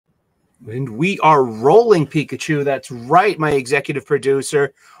And we are rolling, Pikachu. That's right, my executive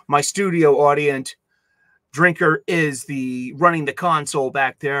producer. My studio audience drinker is running the console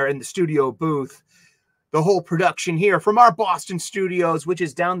back there in the studio booth. The whole production here from our Boston studios, which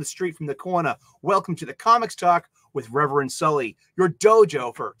is down the street from the corner. Welcome to the Comics Talk with Reverend Sully, your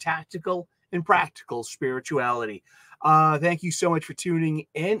dojo for tactical and practical spirituality. Thank you so much for tuning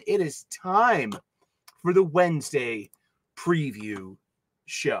in. It is time for the Wednesday preview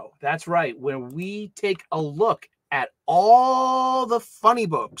show. That's right, when we take a look at all the funny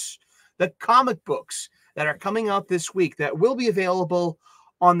books, the comic books that are coming out this week that will be available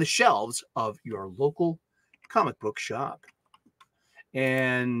on the shelves of your local comic book shop.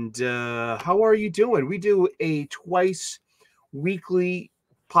 And how are you doing? We do a twice weekly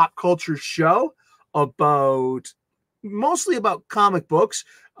pop culture show mostly about comic books.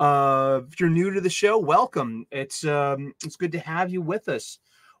 If you're new to the show, welcome. It's good to have you with us.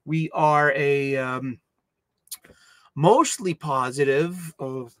 We are a mostly positive,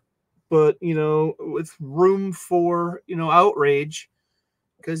 but with room for outrage,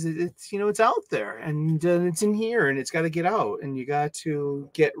 because it's out there and it's in here and it's got to get out, and you got to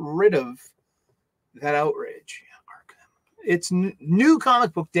get rid of that outrage. It's new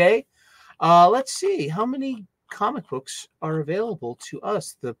comic book day. Let's see how many comic books are available to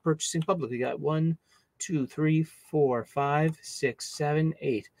us, the purchasing public. We got 1, 2, 3, 4, 5, 6, 7,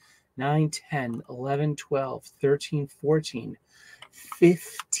 8, 9, 10, 11, 12, 13, 14,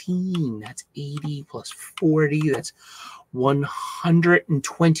 15. That's 80 plus 40. That's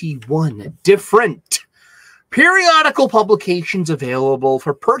 121 different periodical publications available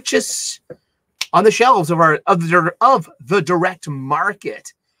for purchase on the shelves of the direct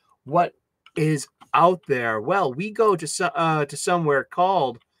market. What is out there? Well, we go to somewhere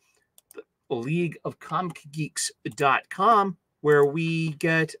called leagueofcomicgeeks.com, where we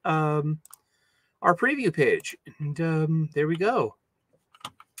get our preview page, and there we go.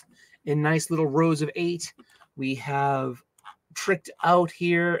 In nice little rows of 8, we have tricked out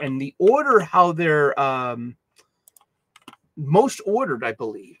here, and the order how they're most ordered, I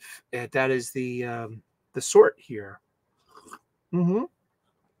believe. That is the sort here.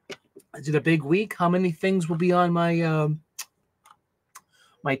 Is it a big week? How many things will be on my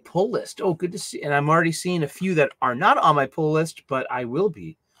my pull list? Oh, good to see. And I'm already seeing a few that are not on my pull list, but I will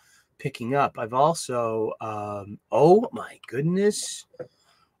be picking up. I've also, oh my goodness.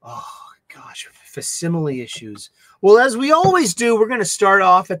 Oh gosh, facsimile issues. Well, as we always do, we're going to start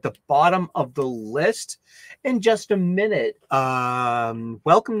off at the bottom of the list in just a minute.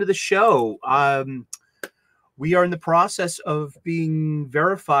 Welcome to the show. We are in the process of being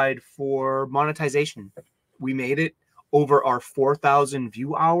verified for monetization. We made it over our 4,000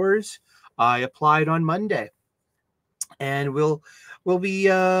 view hours. I applied on Monday, and we'll be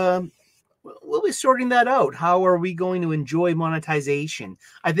sorting that out. How are we going to enjoy monetization?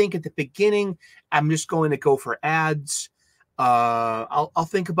 I think at the beginning, I'm just going to go for ads. I'll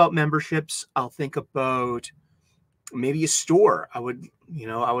think about memberships. I'll think about maybe a store.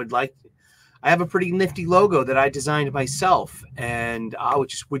 I have a pretty nifty logo that I designed myself, and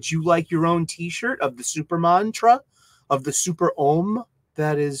would you like your own T-shirt of the super mantra, of the super Om?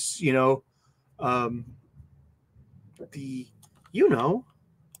 That is,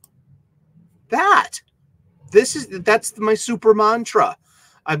 that's my super mantra.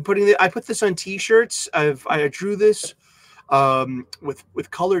 I put this on T-shirts. I drew this with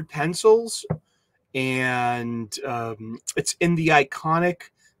colored pencils, and it's in the iconic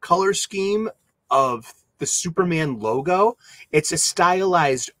color scheme of the Superman logo. It's a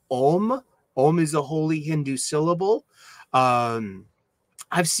stylized Om. Om is a holy Hindu syllable. I've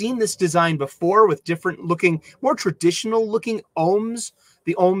seen this design before with different looking, more traditional looking Oms.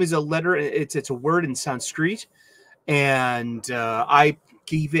 The Om is a letter. It's a word in Sanskrit, and I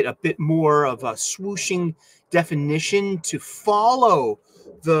gave it a bit more of a swooshing definition to follow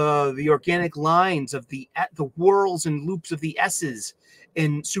the organic lines of the whirls and loops of the S's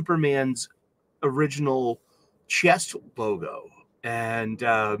in Superman's original chest logo. And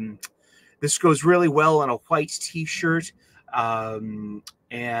this goes really well on a white T-shirt. I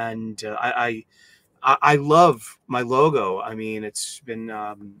love my logo. I mean, it's been,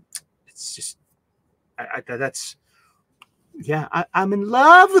 it's just, I'm in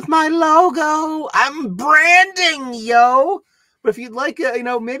love with my logo. I'm branding, yo. But if you'd like,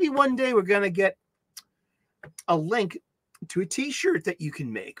 maybe one day we're going to get a link to a T-shirt that you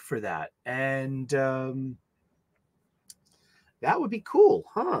can make for that. And that would be cool,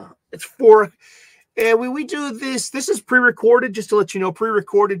 huh? It's for, we do this. This is pre-recorded, just to let you know,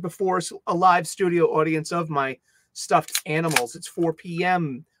 pre-recorded before a live studio audience of my stuffed animals. It's 4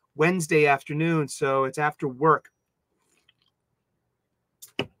 p.m. Wednesday afternoon, so it's after work.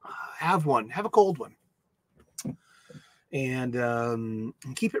 Have one. Have a cold one. And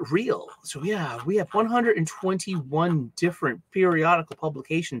keep it real. So yeah, we have 121 different periodical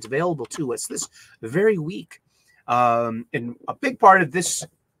publications available to us this very week. And a big part of this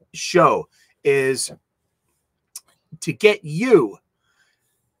show is to get you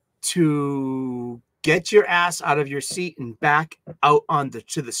to get your ass out of your seat and back out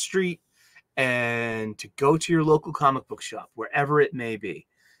to the street and to go to your local comic book shop, wherever it may be.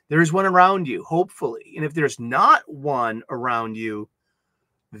 There's one around you, hopefully. And if there's not one around you,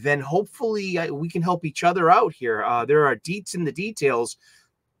 then hopefully we can help each other out here. There are deets in the details.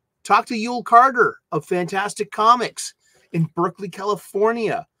 Talk to Yul Carter of Fantastic Comics in Berkeley,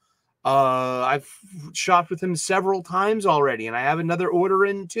 California. I've shopped with him several times already, and I have another order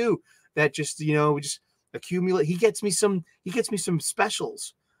in too that just, just accumulate. He gets me some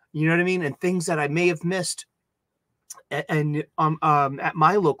specials, you know what I mean? And things that I may have missed and at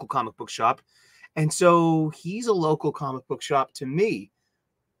my local comic book shop. And so he's a local comic book shop to me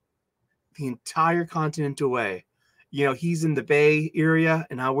the entire continent away. He's in the Bay Area,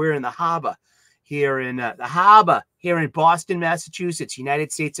 and now we're in the Harbor here in Boston, Massachusetts,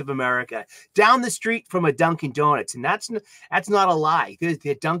 United States of America, down the street from a Dunkin' Donuts. And that's not a lie.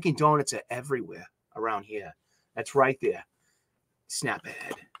 The Dunkin' Donuts are everywhere around here. That's right there. Snap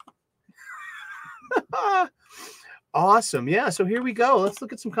ahead. Awesome. Yeah, so here we go. Let's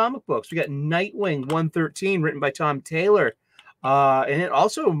look at some comic books. We got Nightwing 113, written by Tom Taylor. And it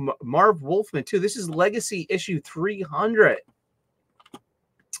also Marv Wolfman, too. This is Legacy issue 300.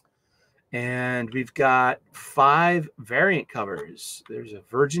 And we've got 5 variant covers. There's a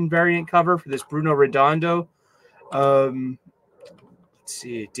Virgin variant cover for this Bruno Redondo. Let's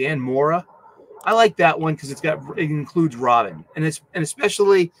see, Dan Mora. I like that one because it includes Robin, and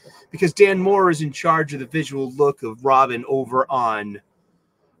especially because Dan Moore is in charge of the visual look of Robin over on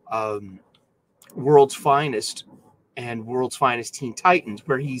World's Finest and World's Finest Teen Titans,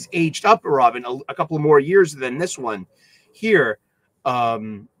 where he's aged up Robin a couple more years than this one here.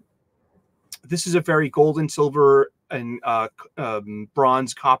 This is a very gold and silver and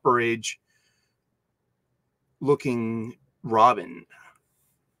bronze copper age looking Robin.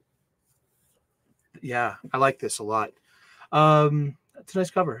 Yeah, I like this a lot. That's a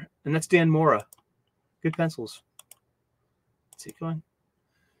nice cover. And that's Dan Mora. Good pencils. Let's keep going.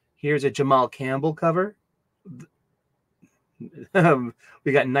 Here's a Jamal Campbell cover. We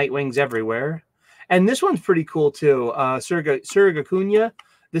got Nightwings everywhere. And this one's pretty cool, too. Surga Acuna.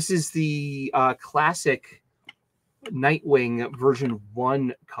 This is the classic Nightwing version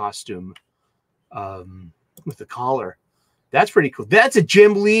 1 costume with the collar. That's pretty cool. That's a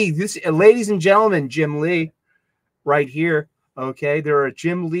Jim Lee. This, ladies and gentlemen, Jim Lee right here. Okay, there are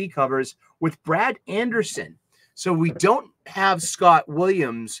Jim Lee covers with Brad Anderson. So we don't have Scott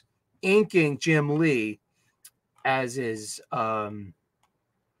Williams inking Jim Lee as is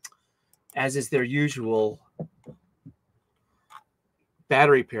their usual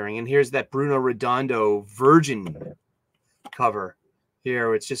battery pairing. And here's that Bruno Redondo Virgin cover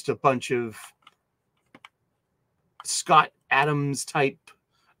here. It's just a bunch of Scott Adams type,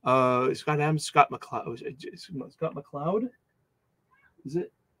 Scott McCloud. Scott McCloud? Is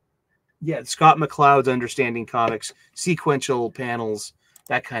it? Yeah, Scott McCloud's Understanding Comics, sequential panels,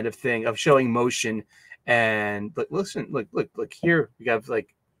 that kind of thing of showing motion. And but listen, look here. We got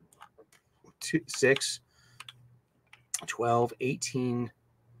like 6, 12, 18,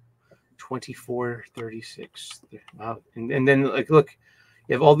 24, 36. Wow. And then look,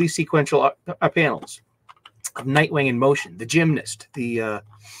 you have all these sequential panels of Nightwing in motion, the gymnast, the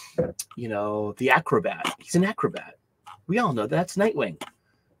acrobat. He's an acrobat. We all know that's Nightwing.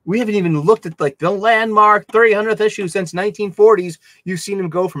 We haven't even looked at like the landmark 300th issue since 1940s. You've seen him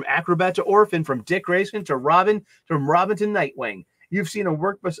go from acrobat to orphan, from Dick Grayson to Robin, from Robin to Nightwing. You've seen him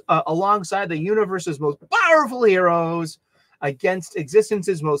work alongside the universe's most powerful heroes against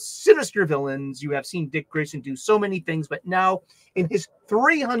existence's most sinister villains. You have seen Dick Grayson do so many things, but now in his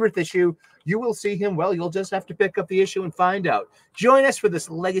 300th issue, you will see him. Well, you'll just have to pick up the issue and find out. Join us for this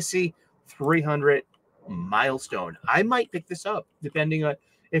Legacy 300 milestone. I might pick this up depending on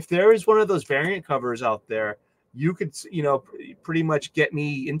if there is one of those variant covers out there. You could, pretty much get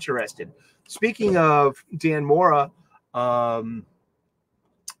me interested. Speaking of Dan Mora, Dan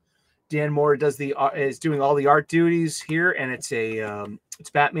Mora is doing all the art duties here, and it's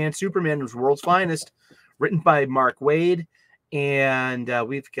Batman Superman, who's World's Finest, written by Mark Waid, and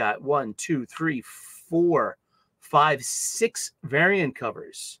we've got 1, 2, 3, 4, 5, 6 variant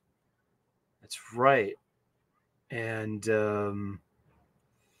covers. That's right, and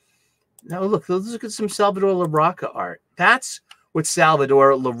Now look, let's look at some Salvador LaRocca art. That's what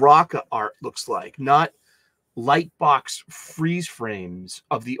Salvador LaRocca art looks like, not Lightbox freeze frames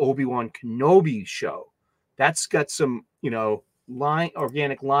of the Obi-Wan Kenobi show. That's got some, you know,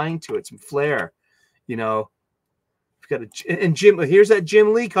 organic line to it, some flair. You know, we've got and Jim. Here's that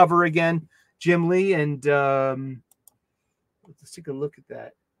Jim Lee cover again. Jim Lee, and let's take a look at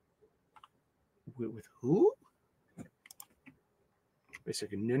that. With who? Wait a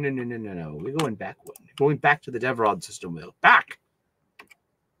second. No. We're going back. Going back to the Devrod system. Back.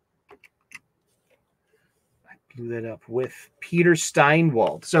 I blew that up with Peter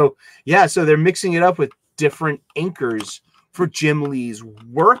Steinwald. So yeah, so they're mixing it up with different inkers for Jim Lee's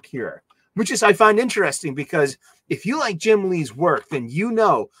work here, which is I find interesting because if you like Jim Lee's work, then you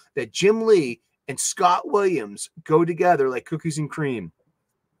know that Jim Lee and Scott Williams go together like cookies and cream.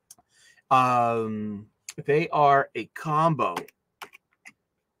 They are a combo.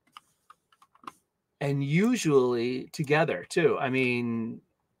 And usually together, too. I mean,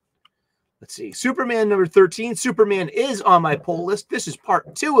 let's see. Superman number 13. Superman is on my pull list. This is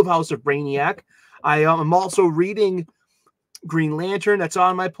part 2 of House of Brainiac. I am also reading Green Lantern. That's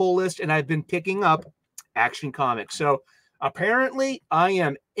on my pull list. And I've been picking up Action Comics. So apparently I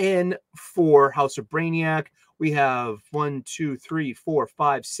am in for House of Brainiac. We have 1, 2, 3, 4,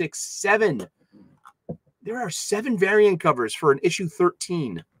 5, 6, 7. There are 7 variant covers for an issue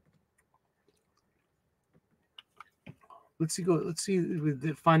 13. Let's see. Let's see.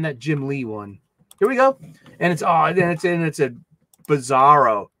 Find that Jim Lee one. Here we go. And it's it's a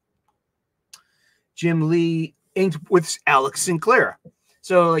Bizarro. Jim Lee inked with Alex Sinclair.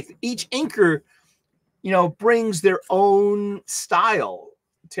 So like each inker, you know, brings their own style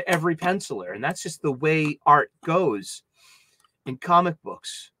to every penciler, and that's just the way art goes in comic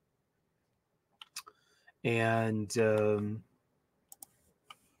books. And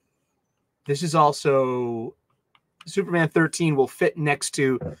this is also Superman 13 will fit next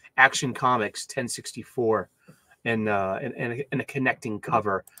to Action Comics 1064 and a connecting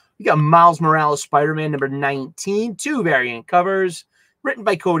cover. We got Miles Morales Spider-Man number 19, 2 variant covers, written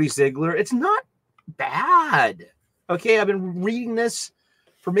by Cody Ziegler. It's not bad. Okay, I've been reading this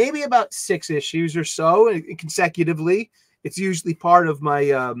for maybe about 6 issues or so consecutively. It's usually part of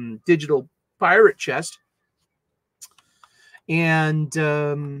my digital pirate chest. And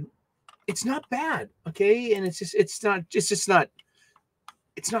it's not bad, okay? And it's not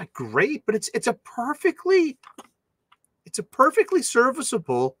great, but it's a perfectly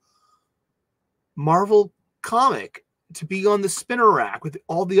serviceable Marvel comic to be on the spinner rack with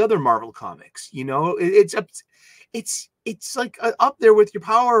all the other Marvel comics. You know, it's like up there with your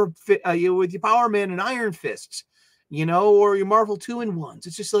Power Man and Iron Fists, you know, or your Marvel 2-in-1s.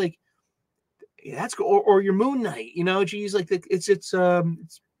 It's just like that's or your Moon Knight, you know. Geez, like it's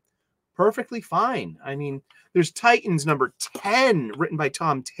perfectly fine. I mean, there's Titans number 10, written by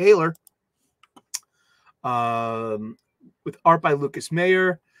Tom Taylor, with art by Lucas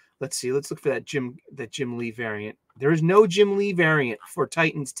Mayer. Let's see. Let's look for that Jim Lee variant. There is no Jim Lee variant for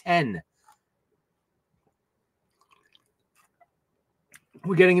Titans 10.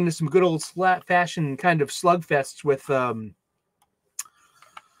 We're getting into some good old fashioned kind of slugfests with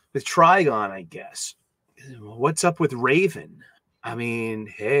Trigon, I guess. What's up with Raven? I mean,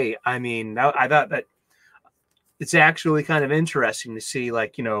 hey, I thought that it's actually kind of interesting to see,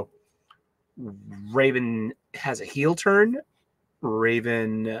 like, you know, Raven has a heel turn.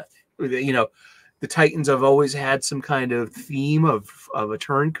 Raven, you know, the Titans have always had some kind of theme of a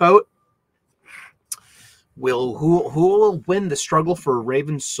turncoat. Who will win the struggle for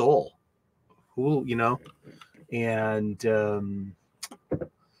Raven's soul? Who, you know, and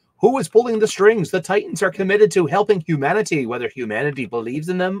who is pulling the strings? The Titans are committed to helping humanity, whether humanity believes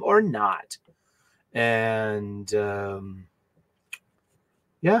in them or not. And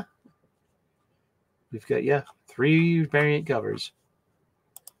yeah, we've got 3 variant covers.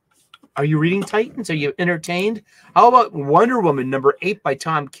 Are you reading Titans? Are you entertained? How about Wonder Woman number 8 by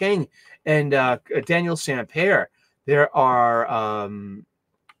Tom King and Daniel Sampere? There are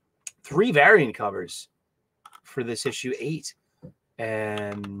 3 variant covers for this issue 8.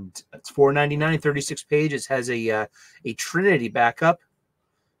 And it's $4.99, 36 pages. Has a Trinity backup.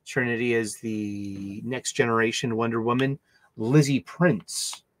 Trinity is the next generation Wonder Woman, Lizzie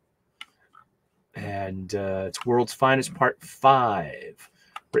Prince. And it's World's Finest Part 5,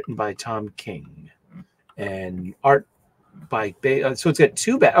 written by Tom King. And art by so it's got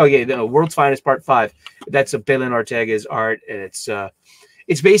 2 World's Finest Part 5. That's a Belen Ortega's art, and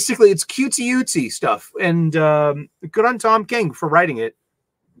it's basically cutesy stuff. And good on Tom King for writing it.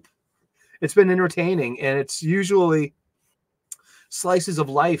 It's been entertaining, and it's usually slices of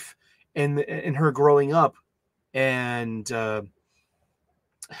life and her growing up and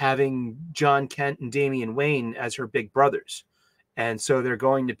having John Kent and Damian Wayne as her big brothers. And so they're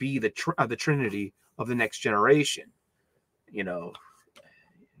going to be the Trinity of the next generation, you know.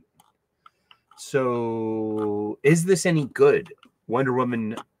 So is this any good? Wonder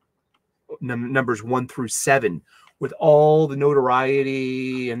Woman numbers 1 through 7, with all the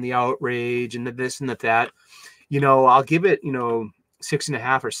notoriety and the outrage and the this and the that, you know, I'll give it, you know,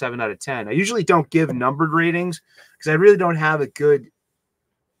 6.5 or 7 out of 10. I usually don't give numbered ratings because I really don't have a good,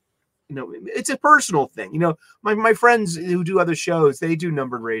 you know, it's a personal thing. You know, my friends who do other shows, they do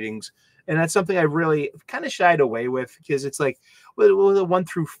numbered ratings. And that's something I really kind of shied away with, because it's like, will a 1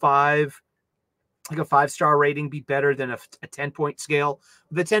 through 5, like a 5-star rating, be better than a 10-point scale?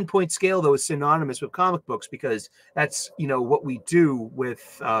 The 10-point scale, though, is synonymous with comic books, because that's, you know, what we do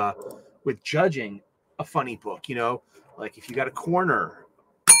with judging a funny book. You know, like if you got a corner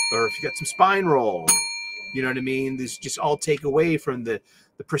or if you got some spine roll, you know what I mean? This just all take away from the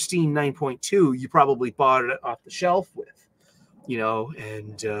pristine 9.2 you probably bought it off the shelf with, you know,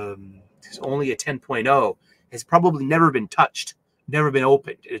 and there's only a 10.0 has probably never been touched, never been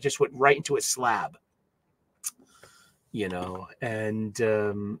opened. It just went right into a slab, you know. And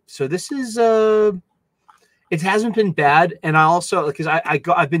so this is it hasn't been bad. And I also, because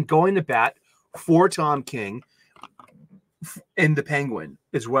I've been going to bat for Tom King and the Penguin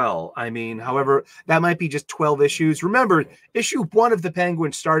as well. I mean, however, that might be just 12 issues. Remember, issue 1 of the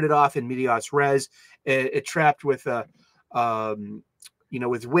Penguin started off in medias res. It trapped with you know,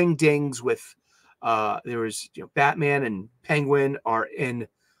 with wingdings, with there was, you know, Batman and Penguin are in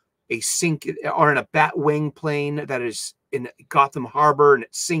a bat wing plane that is in Gotham Harbor, and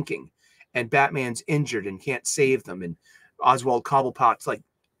it's sinking, and Batman's injured and can't save them, and Oswald Cobblepot's like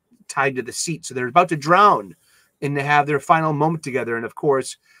tied to the seat, so they're about to drown and to have their final moment together. And of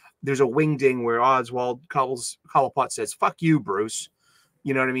course, there's a wingding where Oswald Cobblepot says, "Fuck you, Bruce."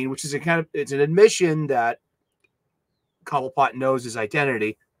 You know what I mean? Which is it's an admission that Cobblepot knows his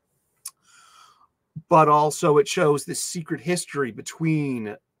identity, but also it shows this secret history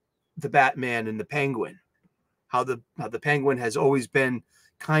between the Batman and the Penguin. How the Penguin has always been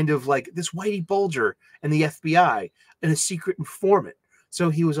kind of like this Whitey Bulger and the FBI and a secret informant. So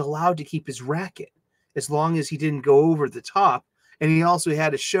he was allowed to keep his racket as long as he didn't go over the top. And he also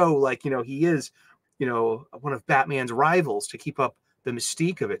had to show, like, you know, he is, you know, one of Batman's rivals, to keep up the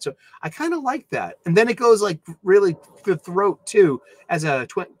mystique of it. So I kind of like that. And then it goes like really the throat too, as like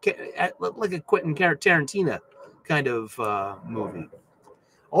a Quentin Tarantino kind of movie.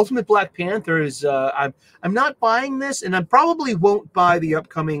 Ultimate Black Panther is I'm not buying this, and I probably won't buy the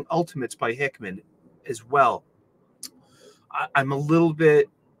upcoming Ultimates by Hickman as well. I'm a little bit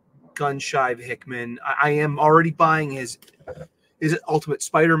gun shy of Hickman. I am already buying his Ultimate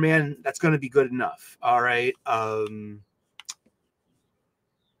Spider-Man. That's going to be good enough. All right. Let me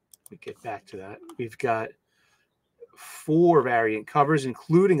get back to that. We've got 4 variant covers,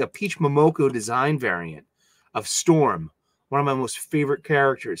 including a Peach Momoko design variant of Storm, one of my most favorite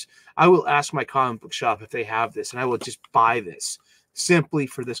characters. I will ask my comic book shop if they have this, and I will just buy this simply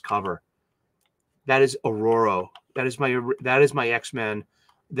for this cover. That is Aurora. That is my X-Men.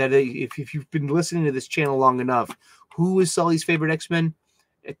 That if you've been listening to this channel long enough, who is Sully's favorite X-Men?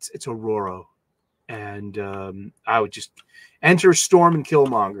 It's Aurora. And I would just enter Storm and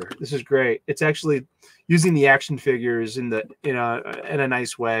Killmonger. This is great. It's actually using the action figures in a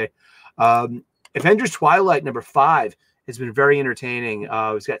nice way. Avengers Twilight number 5 has been very entertaining.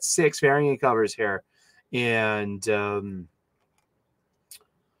 It's got 6 variant covers here, and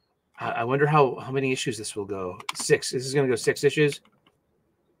I wonder how many issues this will go. 6. This is going to go 6 issues.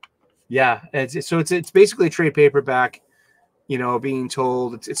 Yeah, it's basically a trade paperback, you know, being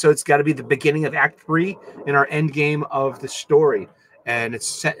told. It's got to be the beginning of Act 3 in our end game of the story, and it's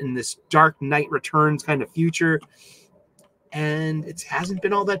set in this Dark Knight Returns kind of future, and it hasn't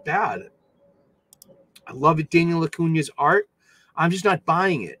been all that bad. I love it. Daniel Acuña's art. I'm just not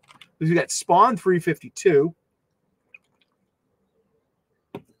buying it. We've got Spawn 352.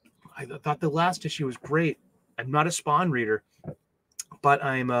 I thought the last issue was great. I'm not a Spawn reader, but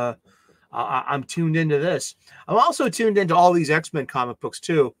I'm tuned into this. I'm also tuned into all these X-Men comic books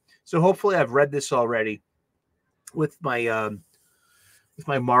too. So hopefully I've read this already with my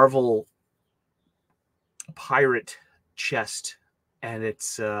Marvel pirate chest. And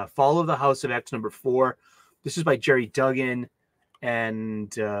it's Fall of the House of X number 4. This is by Jerry Duggan.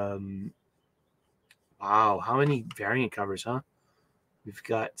 And wow, how many variant covers, huh? We've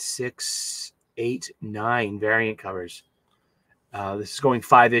got 6, 8, 9 variant covers. This is going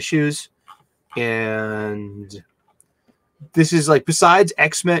 5 issues. And This is like, besides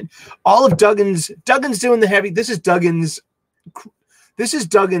X-Men, all of Duggan's doing the heavy. This is Duggan's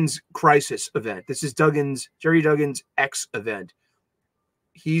Crisis event. This is Jerry Duggan's X event.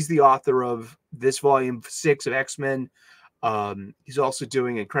 He's the author of this volume 6 of X-Men. He's also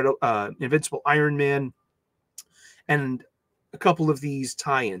doing Invincible Iron Man and a couple of these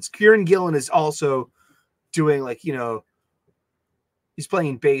tie-ins. Kieran Gillen is also doing, like, you know, he's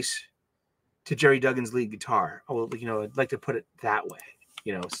playing bass to Jerry Duggan's lead guitar. Oh, you know, I'd like to put it that way,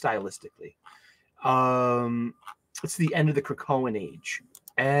 you know, stylistically. It's the end of the Krakoan age.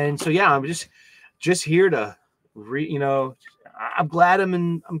 And so, yeah, I'm just here to you know, I'm glad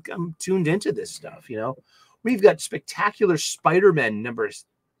I'm tuned into this stuff, you know. We've got Spectacular Spider-Man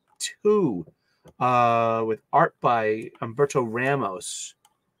 #2 with art by Humberto Ramos.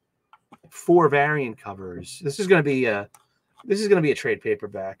 4 variant covers. This is going to be a trade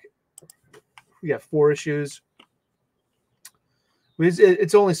paperback. We got 4 issues.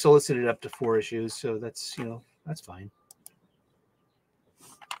 It's only solicited up to 4 issues, so that's, you know, that's fine.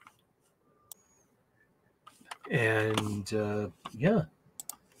 And yeah,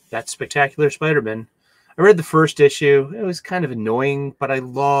 that's Spectacular Spider-Man. I read the first issue. It was kind of annoying, but I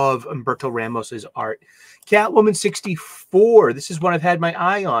love Humberto Ramos's art. Catwoman 64. This is one I've had my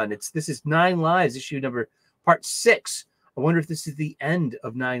eye on. This is 9 Lives, issue number part 6. I wonder if this is the end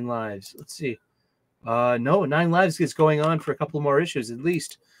of 9 Lives. Let's see. No, 9 Lives is going on for a couple more issues at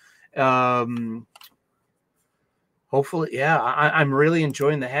least. Hopefully, yeah, I'm really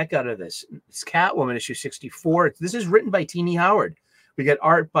enjoying the heck out of this. It's Catwoman issue 64. This is written by Teenie Howard. We got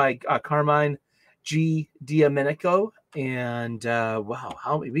art by Carmine G. Diamenico. And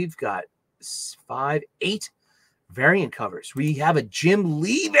wow, we've got 8 variant covers. We have a Jim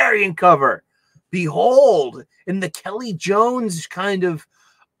Lee variant cover. Behold, in the Kelly Jones kind of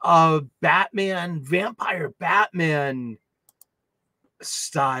Batman, vampire Batman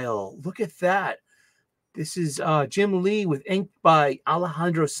style. Look at that. This is Jim Lee with ink by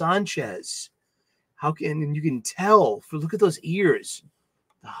Alejandro Sanchez. And you can tell, look at those ears.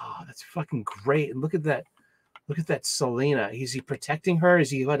 Oh, that's fucking great. And look at that. Look at that Selena. Is he protecting her? Is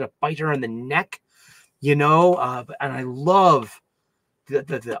he going to bite her on the neck? You know, and I love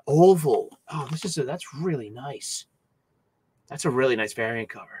the oval. Oh, that's really nice. That's a really nice variant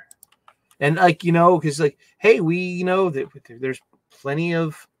cover. And, like, you know, because, like, hey, you know, there's plenty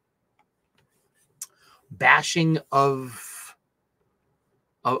of bashing of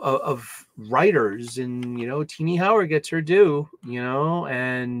writers, and, you know, Teenie Howard gets her due, you know.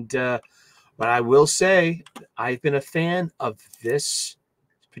 And but I will say I've been a fan of this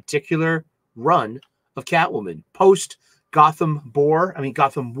particular run of Catwoman post Gotham War.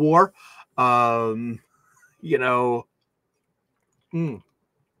 You know.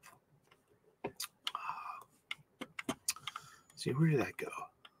 See, where did that go?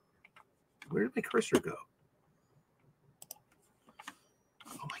 Where did my cursor go?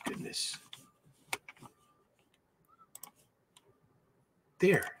 Oh my goodness.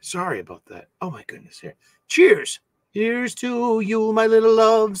 There. Sorry about that. Oh my goodness. Here. Cheers. Here's to you, my little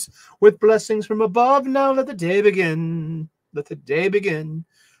loves, with blessings from above. Now let the day begin. Let the day begin.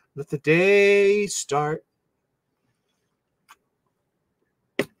 Let the day start.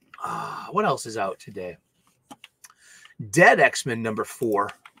 What else is out today? Dead X-Men #4.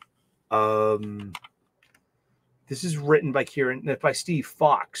 This is written by by Steve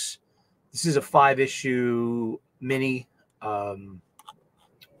Fox. This is a 5-issue mini.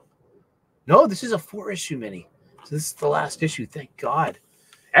 No, this is a 4-issue mini. So this is the last issue. Thank God.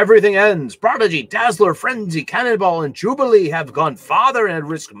 Everything ends. Prodigy, Dazzler, Frenzy, Cannonball, and Jubilee have gone farther and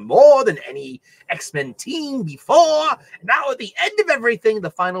risked more than any X-Men team before. Now, at the end of everything, the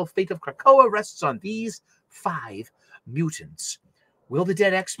final fate of Krakoa rests on these 5 mutants. Will the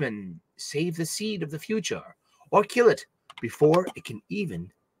dead X-Men save the seed of the future, or kill it before it can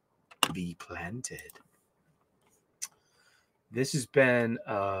even be planted? This has been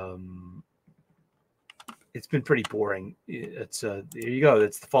it's been pretty boring. It's there you go.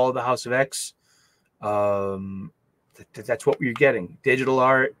 That's the fall of the House of X. That's what we're getting. Digital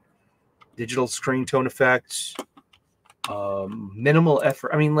art, digital screen tone effects, minimal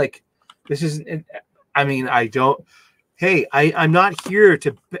effort. I mean, like, this isn't. I mean, I don't. Hey, I'm not here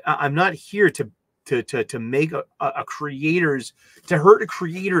to. I'm not here to make a creator's, to hurt a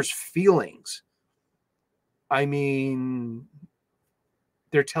creator's feelings. I mean,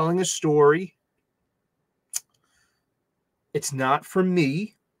 they're telling a story. It's not for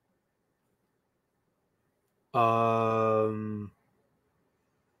me.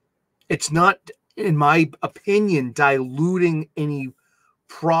 It's not, in my opinion, diluting any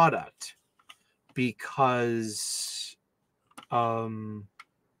product, because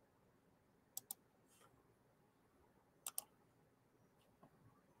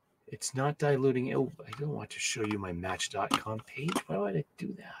It's not diluting. Oh, I don't want to show you my Match.com page. Why would I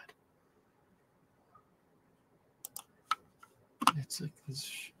do that? It's like this.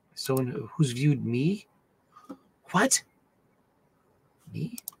 Someone who's viewed me. What?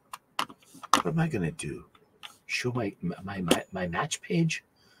 Me? What am I gonna do? Show my Match page?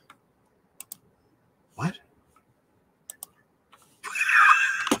 What?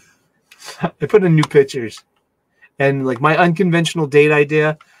 I put in new pictures, and like my unconventional date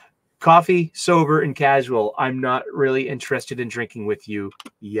idea. Coffee, sober, and casual. I'm not really interested in drinking with you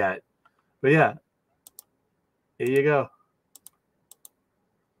yet. But yeah, here you go.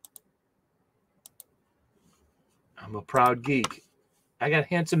 I'm a proud geek. I got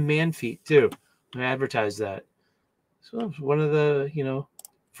handsome man feet too. I advertise that. So one of the,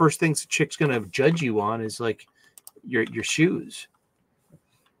 first things a chick's going to judge you on is like your shoes.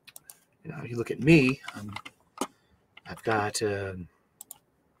 You look at me, I've got...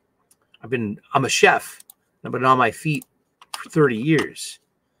 I'm a chef. I've been on my feet for 30 years.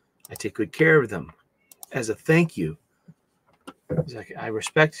 I take good care of them as a thank you. I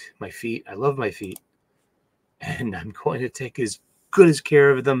respect my feet. I love my feet. And I'm going to take as good as care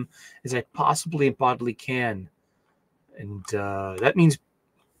of them as I possibly and bodily can. And that means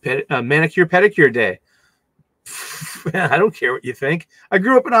manicure pedicure day. I don't care what you think. I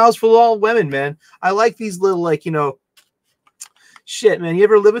grew up in a house full of all women, man. I like these little, shit, man. You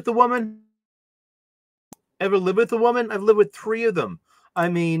ever live with a woman? Ever live with a woman? I've lived with 3 of them. I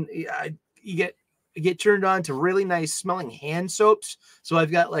mean, you get turned on to really nice smelling hand soaps. So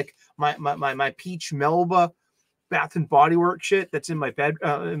I've got like my peach Melba Bath and Body Works shit that's in my bed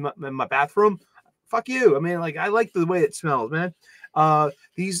in my bathroom. Fuck you. I mean, like, I like the way it smells, man.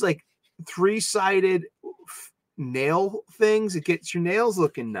 These like 3-sided nail things, it gets your nails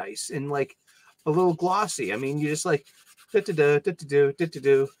looking nice and like a little glossy. I mean, you just like and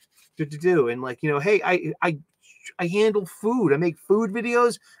like, hey, I handle food. I make food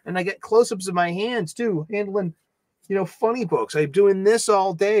videos and I get close-ups of my hands too, handling, Funnybooks. I'm doing this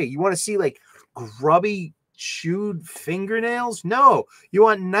all day. You want to see like grubby chewed fingernails? No, you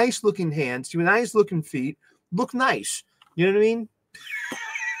want nice looking hands, nice looking feet, look nice. You know what I mean?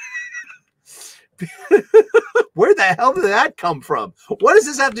 Where the hell did that come from? What does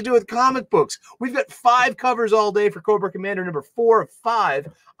this have to do with comic books? We've got 5 covers all day for Cobra Commander number 4 of 5.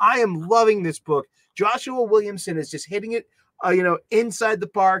 I am loving this book. Joshua Williamson is just hitting it, inside the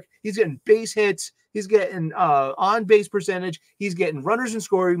park. He's getting base hits. He's getting on base percentage. He's getting runners in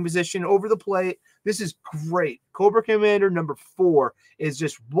scoring position over the plate. This is great. Cobra Commander number 4 is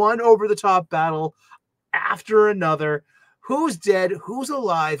just one over the top battle after another. Who's dead? Who's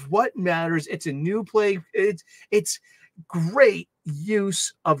alive? What matters? It's a new play. It's great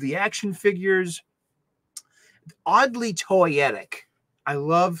use of the action figures. Oddly toyetic. I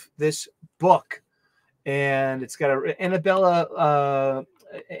love this book. And it's got Annabella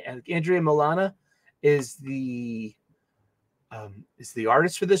Andrea Milana is the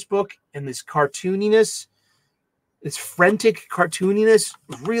artist for this book, and this cartooniness, this frantic cartooniness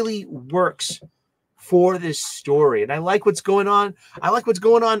really works for this story. And I like what's going on. I like what's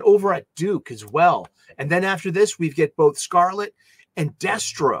going on over at Duke as well. And then after this, we get both Scarlet and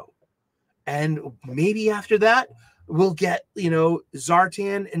Destro. And maybe after that, we'll get,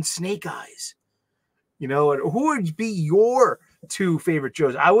 Zartan and Snake Eyes. Who would be your 2 favorite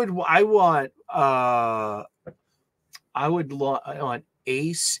shows? I want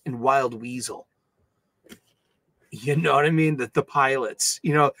Ace and Wild Weasel. You know what I mean? The pilots,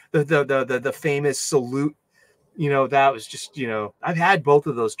 the famous salute, that was just, I've had both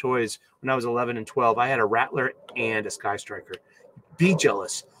of those toys when I was 11 and 12. I had a Rattler and a Sky Striker. Be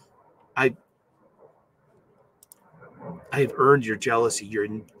jealous. I've earned your jealousy, your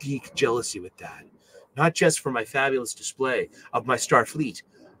geek jealousy with that. Not just for my fabulous display of my Starfleet,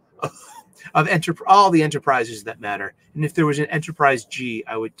 of all the Enterprises that matter. And if there was an Enterprise G,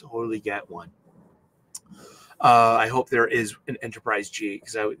 I would totally get one. I hope there is an Enterprise G,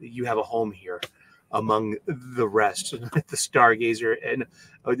 because you have a home here among the rest. The Stargazer and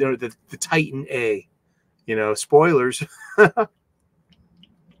the Titan A. Spoilers.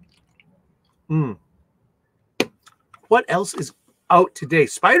 What else is out today?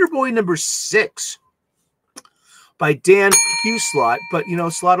 Spider-Boy number 6 by Dan Q-Slot. But,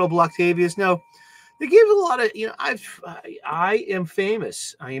 Slotto Octavius. No, they give a lot of, I am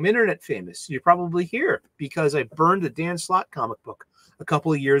famous. I am internet famous. You're probably here because I burned the Dan Slott comic book a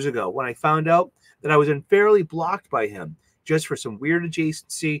couple of years ago when I found out that I was unfairly blocked by him just for some weird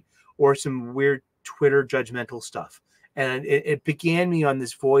adjacency or some weird Twitter judgmental stuff. And it began me on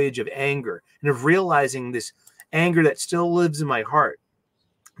this voyage of anger and of realizing this anger that still lives in my heart.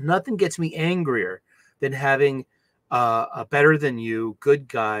 Nothing gets me angrier than having a better than you, good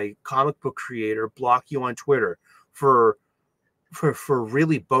guy, comic book creator block you on Twitter for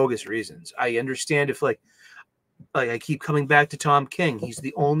really bogus reasons. I understand if like I keep coming back to Tom King. He's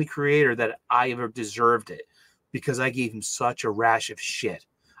the only creator that I ever deserved it because I gave him such a rash of shit.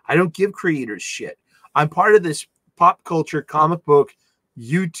 I don't give creators shit. I'm part of this pop culture comic book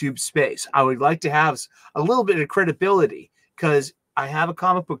YouTube space. I would like to have a little bit of credibility because I have a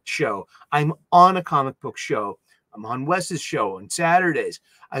comic book show. I'm on a comic book show. I'm on Wes's show on Saturdays.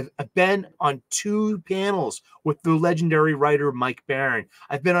 I've been on 2 panels with the legendary writer Mike Barron.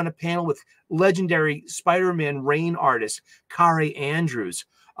 I've been on a panel with legendary Spider-Man rain artist Kare Andrews,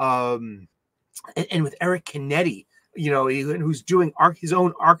 and with Eric Canetti, who's doing his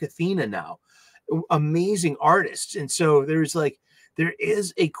own Arc Athena now. Amazing artists. And so there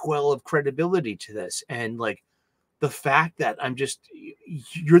is a quell of credibility to this. And like the fact that that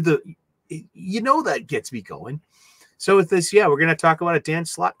gets me going. So with this, we're going to talk about a Dan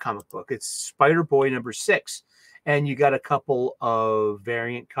Slott comic book. It's Spider-Boy #6. And you got a couple of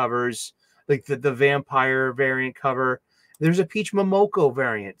variant covers, like the vampire variant cover. There's a Peach Momoko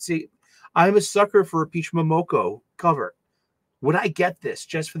variant. See, I'm a sucker for a Peach Momoko cover. Would I get this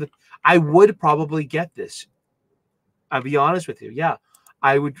I would probably get this. I'll be honest with you. Yeah,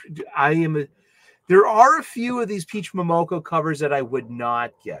 I would. There are a few of these Peach Momoko covers that I would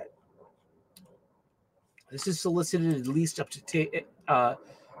not get. This is solicited at least up to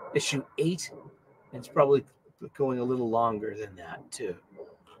issue 8. It's probably going a little longer than that, too.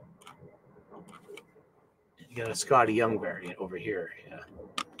 You got a Scotty Young variant over here.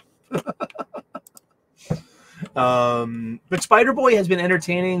 Yeah. But Spider-Boy has been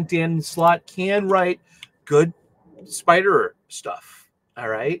entertaining. Dan Slott can write good spider stuff. All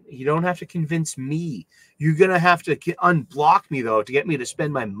right. You don't have to convince me. You're going to have to unblock me, though, to get me to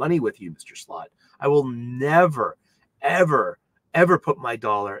spend my money with you, Mr. Slott. I will never, ever, ever put my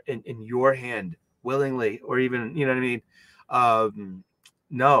dollar in your hand willingly, or even, you know what I mean?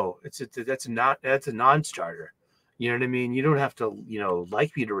 No, that's a non-starter. You know what I mean? You don't have to,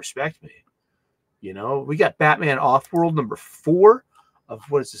 like me to respect me. We got Batman Offworld #4 of,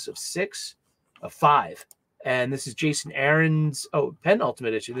 what is this, of 6? Of 5. And this is Jason Aaron's,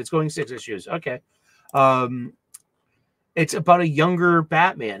 penultimate issue. It's going 6 issues. Okay. It's about a younger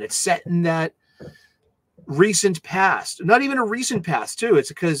Batman. It's set in that recent past. Not even a recent past, too. It's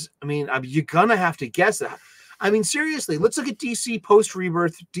because, you're going to have to guess that. Seriously, let's look at DC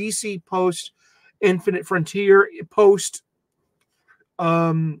post-Rebirth, DC post-Infinite Frontier, post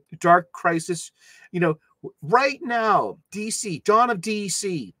Dark Crisis. Right now, DC, dawn of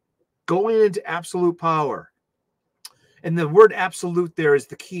DC, going into absolute power. And the word absolute there is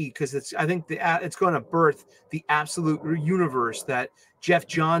the key, because I think it's going to birth the absolute universe that Jeff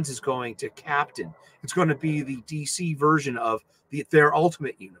Johns is going to captain. It's going to be the DC version of their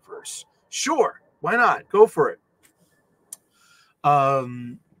ultimate universe. Sure, why not? Go for it.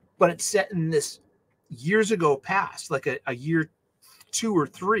 But it's set in this years ago past, like a year 2 or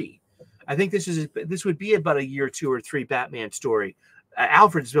 3. I think this would be about a year 2 or 3 Batman story.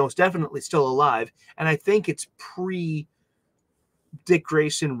 Alfred's most definitely still alive, and I think it's pre Dick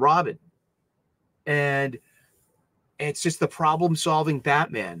Grayson Robin. And it's just the problem-solving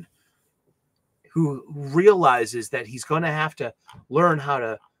Batman who realizes that he's going to have to learn how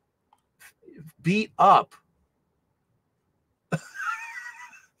to beat up.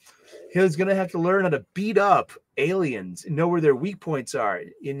 He's going to have to learn how to beat up aliens and know where their weak points are.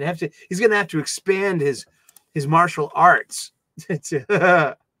 He's going to have to expand his martial arts.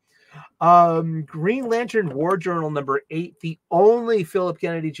 Green Lantern War Journal #8, the only Philip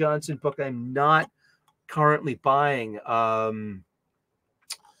Kennedy Johnson book I'm not currently buying.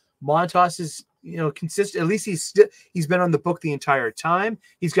 Montas is, consistent. At least he's been on the book the entire time.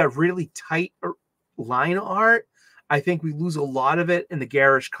 He's got really tight line art. I think we lose a lot of it in the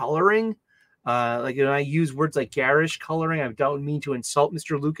garish coloring. I use words like garish coloring. I don't mean to insult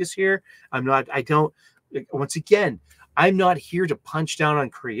Mr. Lucas here. Once again, I'm not here to punch down on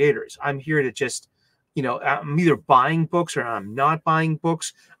creators. I'm here to just, I'm either buying books or I'm not buying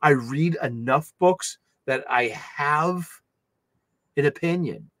books. I read enough books that I have an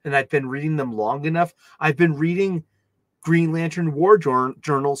opinion, and I've been reading them long enough. I've been reading Green Lantern War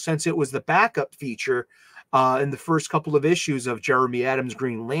Journal since it was the backup feature in the first couple of issues of Jeremy Adams'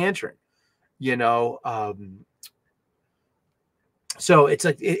 Green Lantern. So it's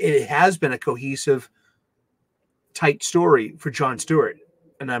like it has been a cohesive, tight story for John Stewart,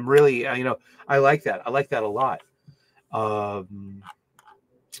 and I'm really, I like that. I like that a lot. So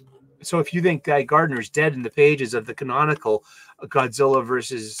if you think Guy Gardner's dead in the pages of the canonical Godzilla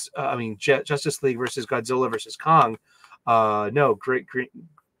versus, Justice League versus Godzilla versus Kong, no, great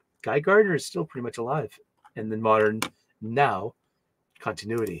Guy Gardner is still pretty much alive in the modern now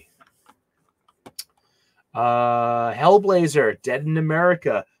continuity. Hellblazer, Dead in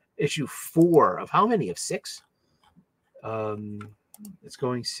America, issue 4 of how many? Of 6? It's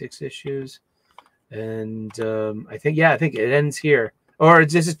going 6 issues. And I think it ends here. Or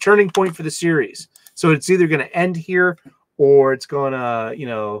it's just a turning point for the series. So it's either going to end here or it's going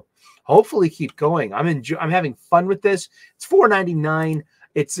to, hopefully keep going. I'm having fun with this. It's $4.99.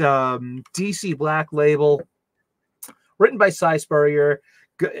 It's DC Black Label, written by Cy Spurrier.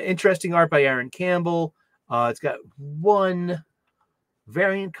 Interesting art by Aaron Campbell. It's got one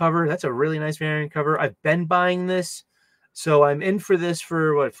variant cover. That's a really nice variant cover. I've been buying this, so I'm in for this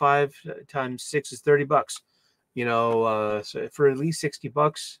for what, 5 times 6 is $30. So for at least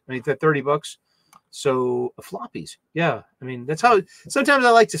 $60. I mean, $30. So floppies. Yeah. I mean, that's how sometimes I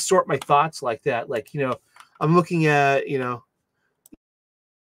like to sort my thoughts like that. Like, I'm looking at,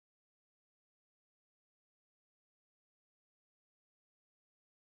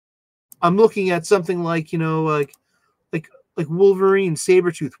 I'm looking at something like, like Wolverine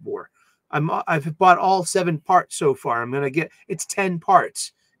Sabretooth War. I've bought all 7 parts so far. I'm going to get, it's 10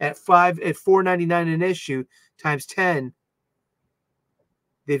 parts at $4.99 an issue times 10.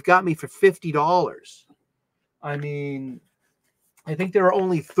 They've got me for $50. I mean, I think there are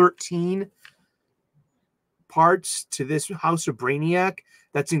only 13 parts to this House of Brainiac.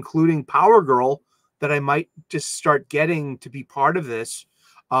 That's including Power Girl that I might just start getting to be part of this.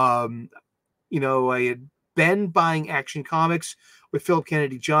 I had been buying Action Comics with Philip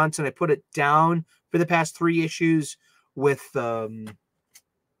Kennedy Johnson. I put it down for the past 3 issues with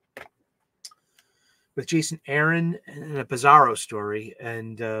Jason Aaron and a Bizarro story.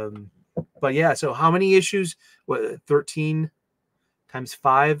 And but yeah, so how many issues? What, 13 times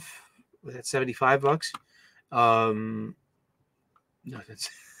 5? That's $75. No, that's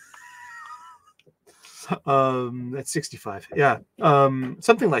 65. Yeah.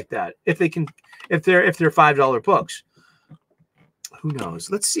 Something like that. If they're $5 books. Who knows?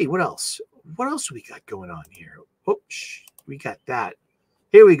 Let's see what else. What else do we got going on here? Oh, we got that.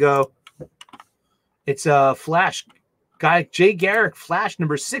 Here we go. It's a Flash guy, Jay Garrick, Flash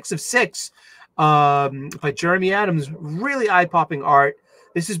number 6 of 6, by Jeremy Adams. Really eye-popping art.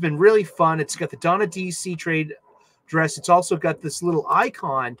 This has been really fun. It's got the Donna DC trade dress. It's also got this little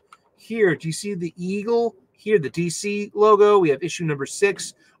icon here. Do you see the eagle here? The DC logo. We have issue number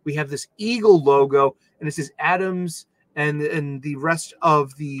 6. We have this eagle logo, and it says Adams and the rest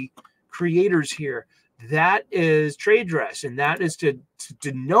of the creators here. That is trade dress, and that is to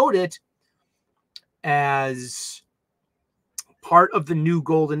denote it as part of the new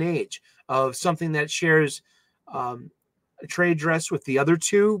golden age of something that shares a trade dress with the other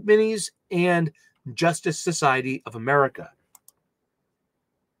 2 minis and Justice Society of America.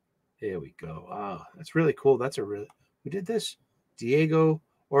 There we go. Wow, that's really cool. Who did this? Diego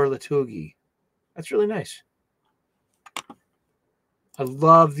Orlatugi. That's really nice. I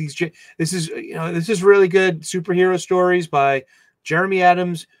love these. This is really good superhero stories by Jeremy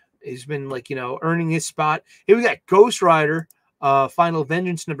Adams. He's been earning his spot. Here we got Ghost Rider, Final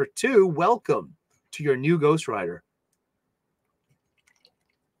Vengeance number 2. Welcome to your new Ghost Rider.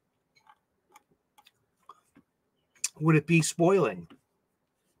 Would it be spoiling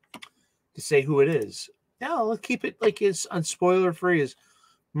to say who it is? No, let's keep it as unspoiler free as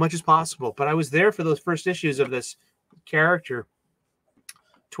much as possible. But I was there for those first issues of this character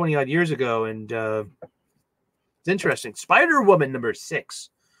 20 odd years ago, and it's interesting. Spider-Woman number 6.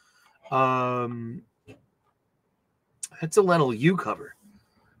 That's a Lionel Yu cover.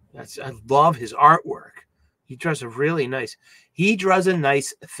 I love his artwork. He draws a really nice. He draws a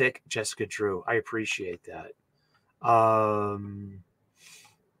nice thick Jessica Drew. I appreciate that. And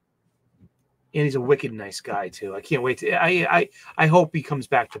he's a wicked nice guy too. I can't wait to. I hope he comes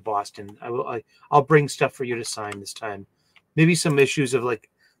back to Boston. I'll bring stuff for you to sign this time. Maybe some issues of like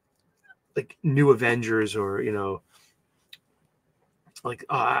New Avengers, or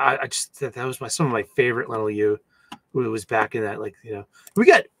I just that was some of my favorite Lionel Yu, who was back in that we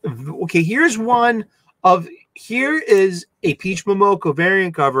got. Okay, here is a Peach Momoko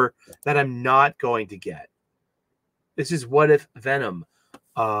variant cover that I'm not going to get. This is What If Venom.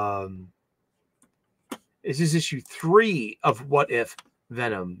 This is issue 3 of What If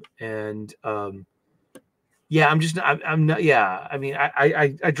Venom, and yeah, I'm not. Yeah, I mean,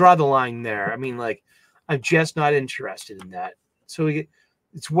 I draw the line there. I mean, I'm just not interested in that. So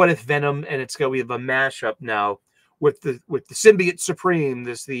it's What If Venom, and we have a mashup now with the Symbiote Supreme,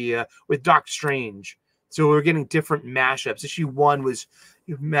 with Doctor Strange. So we're getting different mashups. Issue 1 was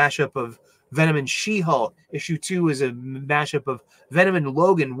a mashup of Venom and She-Hulk. Issue 2 is a mashup of Venom and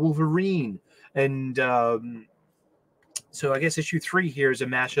Logan, Wolverine. And so I guess issue 3 here is a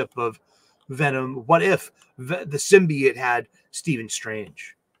mashup of Venom. What if the symbiote had Stephen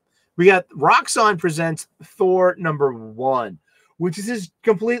Strange? We got Roxxon presents Thor #1, which is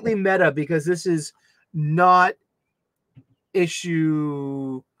completely meta because this is not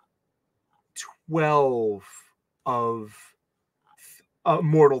issue 12 of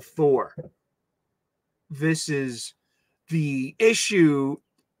Mortal Thor. This is the issue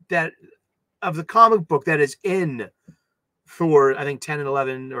that of the comic book that is in Thor, I think 10 and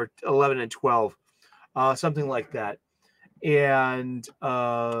 11 or 11 and 12, something like that. And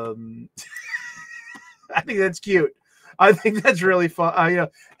I think that's cute. I think that's really fun.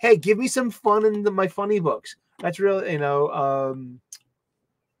 Hey, give me some fun in my funny books. That's really, oh,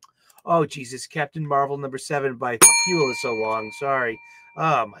 Jesus. Captain Marvel #7 by Fuel is so long. Sorry.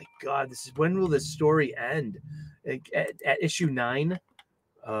 Oh, my God. When will this story end? At issue 9?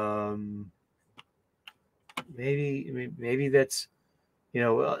 Maybe that's,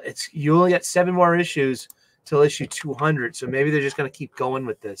 you only got 7 more issues till issue 200. So maybe they're just going to keep going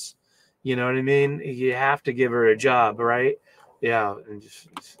with this. You know what I mean? You have to give her a job, right? Yeah. And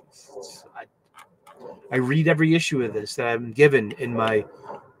I read every issue of this that I'm given in my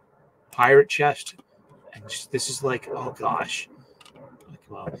pirate chest. And this is like, oh gosh.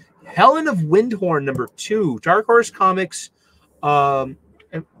 Wow. Helen of Windhorn #2, Dark Horse Comics.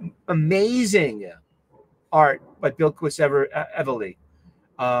 Amazing art by Bilquis Evely.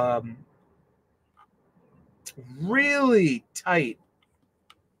 Really tight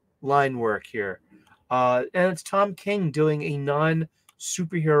line work here. And it's Tom King doing a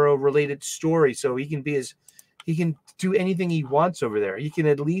non-superhero related story. So he can do anything he wants over there. He can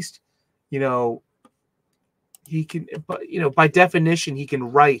at least, by definition, he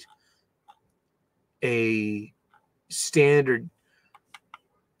can write a standard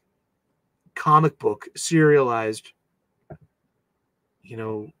comic book, serialized,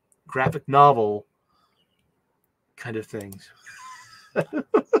 graphic novel kind of things.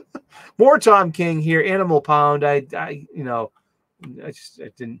 More Tom King here. Animal Pound. I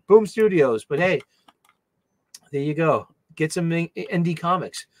didn't. Boom Studios, but hey, there you go. Get some indie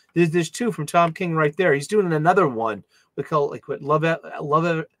comics. There's 2 from Tom King right there. He's doing another one. We call it Love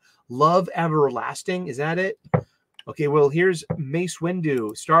Everlasting. Is that it? Okay. Well, here's Mace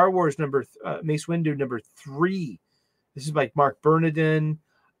Windu, Star Wars Mace Windu #3. This is by Mark Bernardin,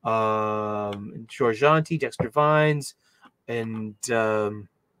 George Janti, Dexter Vines, and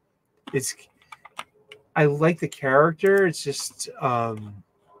I like the character. It's just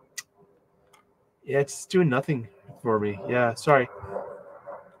it's doing nothing for me. Yeah, sorry.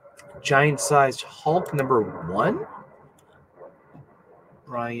 Giant Sized Hulk #1.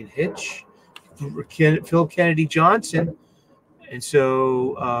 Brian Hitch, Phil Kennedy Johnson. And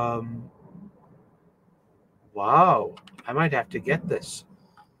so wow, I might have to get this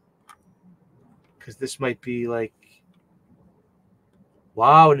because this might be like,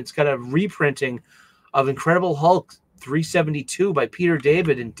 wow. And it's got a reprinting of Incredible Hulk 372 by Peter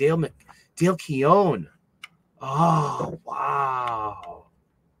David and Dale Keown. Oh, wow.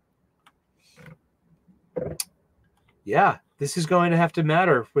 Yeah, this is going to have to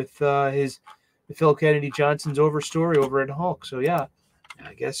matter with Phil Kennedy Johnson's story over at Hulk. So yeah,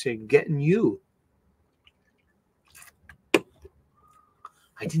 I guess you're getting you.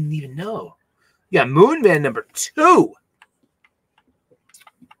 I didn't even know. Yeah, Moon Man #2.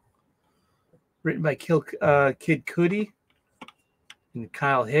 Written by Kid Cudi and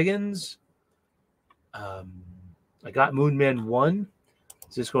Kyle Higgins. I got Moon Man 1.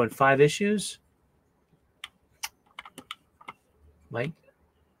 Is this going 5 issues?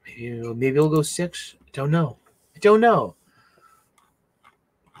 Maybe it'll go 6. I don't know.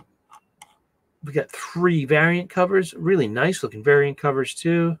 We got 3 variant covers. Really nice looking variant covers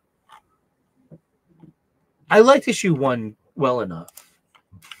too. I liked issue 1 well enough.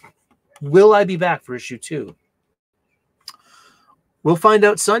 Will I be back for issue 2? We'll find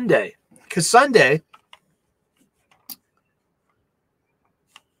out Sunday. Because Sunday...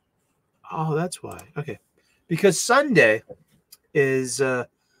 Oh, that's why. Okay. Because Sunday is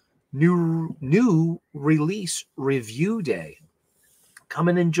new release review day. Come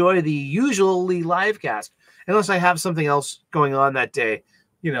and enjoy the usually live cast. Unless I have something else going on that day.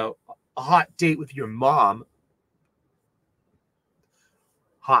 A hot date with your mom.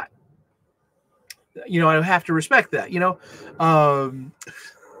 Hot. I have to respect that,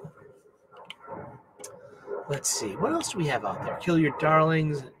 Let's see. What else do we have out there? Kill Your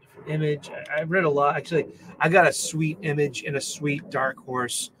Darlings, Image. I've read a lot. Actually, I got a sweet Image and a sweet Dark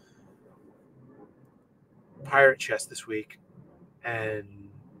Horse pirate chest this week. And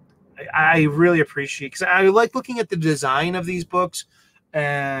I really appreciate, because I like looking at the design of these books.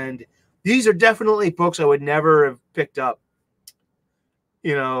 And these are definitely books I would never have picked up,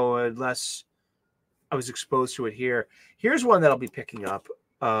 you know, unless I was exposed to it here. Here's one that I'll be picking up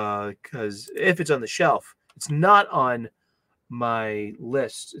because if it's on the shelf, it's not on my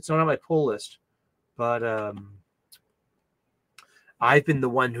list. It's not on my pull list, but I've been the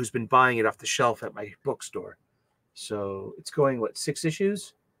one who's been buying it off the shelf at my bookstore. So it's going, what, 6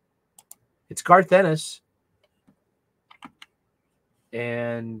 issues? It's Garth Ennis.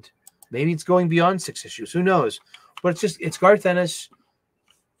 And maybe it's going beyond 6 issues. Who knows? But it's Garth Ennis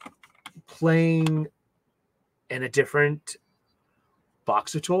playing in a different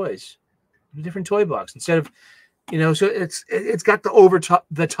box of toys, a different toy box. Instead of, you know, so it's got the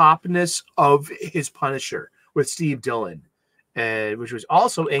topness of his Punisher with Steve Dillon, and which was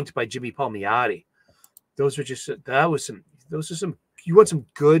also inked by Jimmy Palmiotti. Those are some. You want some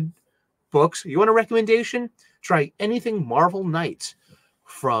good books? You want a recommendation? Try anything Marvel Knights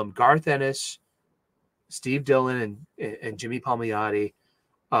from Garth Ennis, Steve Dillon, and Jimmy Palmiotti.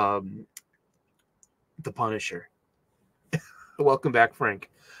 The Punisher. Welcome back, Frank.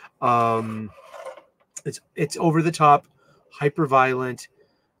 It's over the top, hyper violent,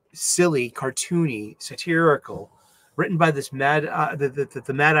 silly, cartoony, satirical, written by this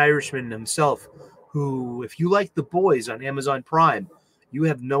the Mad Irishman himself, who, if you like The Boys on Amazon Prime, you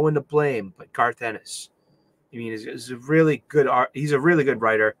have no one to blame but Garth Ennis. I mean, he's a really good he's a really good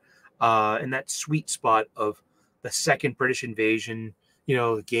writer, in that sweet spot of the second British invasion. You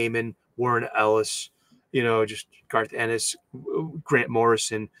know, Gaiman, Warren Ellis, you know, just Garth Ennis, Grant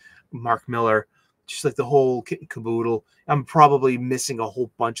Morrison, Mark Miller, just like the whole kit and caboodle. I'm probably missing a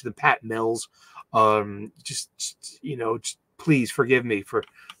whole bunch of them. Pat Mills. You know, just please forgive me for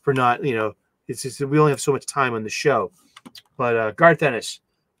not, you know, it's just we only have so much time on the show. But Garth Ennis,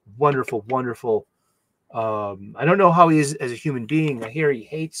 wonderful, wonderful. I don't know how he is as a human being. I hear he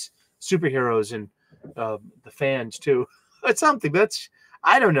hates superheroes and the fans too. That's something.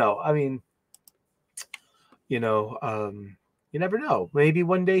 I don't know. I mean, you know, you never know. Maybe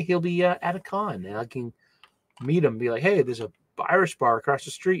one day he'll be at a con and I can meet him and be like, hey, there's a Irish bar across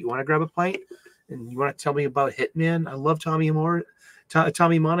the street. You want to grab a pint? And you want to tell me about Hitman? I love Tommy Monahan.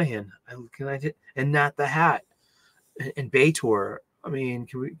 And Not the Hat and Baytor. I mean,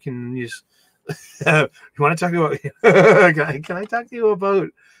 can you just you want to talk about can I talk to you about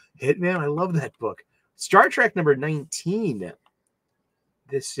Hitman? I love that book. Star Trek number 19.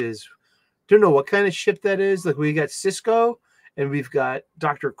 This is, don't know what kind of ship that is. Like, we got Cisco and we've got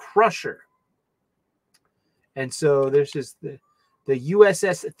Dr. Crusher. And so there's just the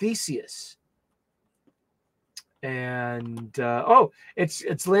USS Theseus. And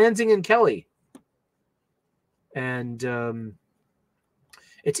it's Lansing and Kelly. And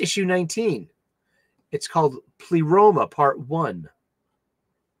it's issue 19. It's called Pleroma Part 1.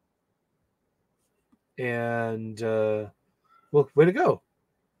 And well, way to go.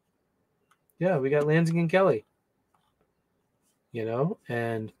 Yeah, we got Lansing and Kelly. You know,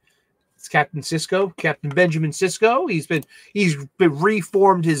 and it's Captain Sisko, Captain Benjamin Sisko. He's been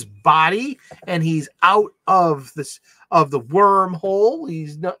reformed his body, and he's out of the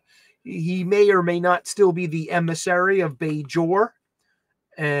wormhole. He may or may not still be the emissary of Bajor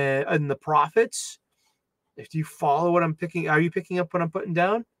and the prophets. If you follow what I'm picking, are you picking up what I'm putting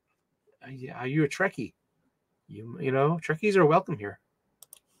down? Are you a Trekkie? You know, Trekkies are welcome here.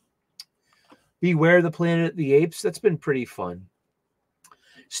 Beware the Planet of the Apes. That's been pretty fun.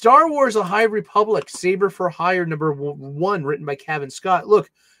 Star Wars: A High Republic, Saber for Hire number 1, written by Kevin Scott.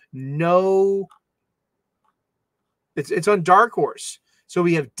 Look, no, it's on Dark Horse. So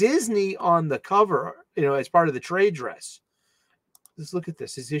we have Disney on the cover, you know, as part of the trade dress. Let's look at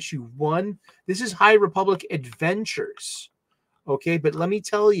this. This is issue 1. This is High Republic Adventures. Okay, but let me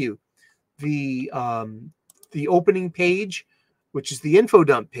tell you, the opening page, which is the info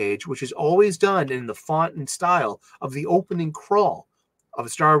dump page, which is always done in the font and style of the opening crawl of a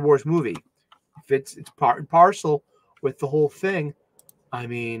Star Wars movie. It's part and parcel with the whole thing. I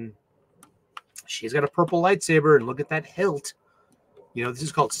mean, she's got a purple lightsaber, and look at that hilt. You know, this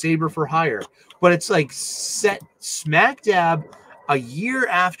is called Saber for Hire. But it's like set smack dab a year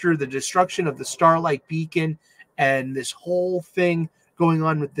after the destruction of the Starlight Beacon and this whole thing going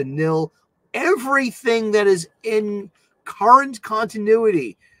on with the Nil. Everything that is in current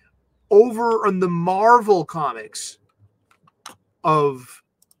continuity over on the Marvel comics of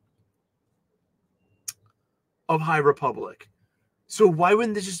of High Republic. So why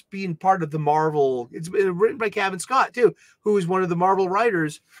wouldn't this just be in part of the Marvel? It's been written by Kevin Scott too, who is one of the Marvel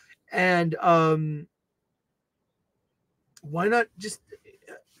writers. And why not just?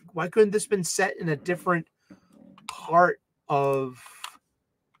 Why couldn't this been set in a different part of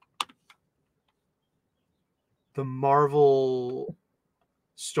the Marvel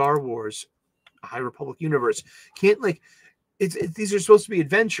Star Wars High Republic universe? Can't like these are supposed to be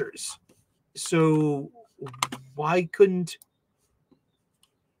adventures. So why couldn't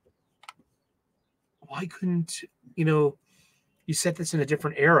you set this in a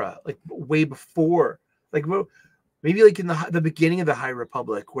different era, like way before, like maybe like in the beginning of the High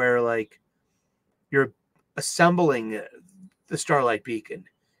Republic, where like you're assembling the Starlight Beacon,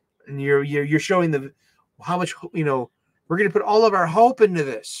 and you're showing how much we're going to put all of our hope into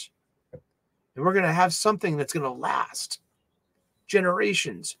this, and we're going to have something that's going to last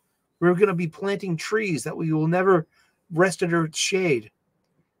generations. We're going to be planting trees that we will never rest under its shade.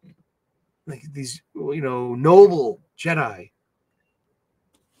 Like these, noble Jedi.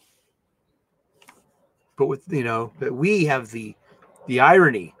 But with, that we have the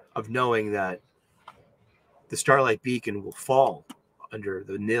irony of knowing that the Starlight Beacon will fall under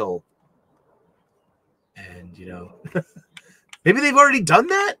the nil. And, maybe they've already done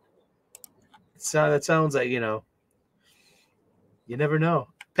that. So that sounds like, you never know.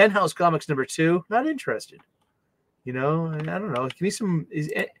 Penthouse Comics #2, not interested. I don't know. Give me some,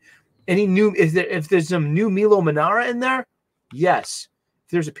 if there's some new Milo Manara in there? Yes.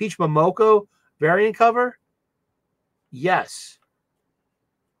 If there's a Peach Momoko variant cover? Yes.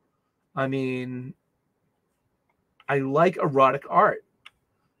 I mean, I like erotic art.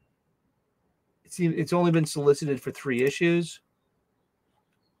 It's only been solicited for 3 issues.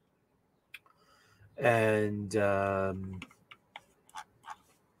 And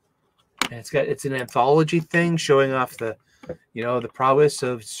it's an anthology thing showing off the prowess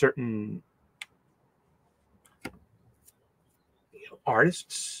of certain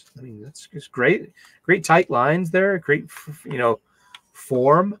artists. I mean, that's just great tight lines there, great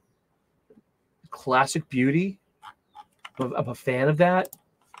form, classic beauty. I'm a fan of that.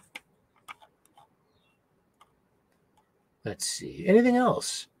 Let's see, anything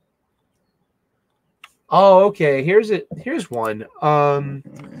else? Oh, okay. Here's one.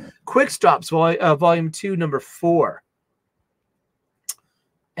 Quick Stops, Volume 2, number 4.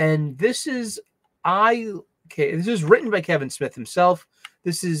 And this is this is written by Kevin Smith himself.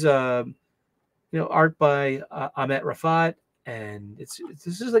 This is art by Ahmet Rafat, and this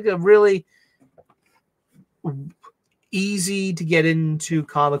is like a really easy to get into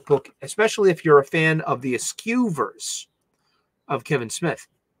comic book, especially if you're a fan of the Escapism of Kevin Smith,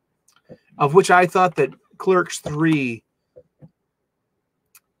 of which I thought that Clerks 3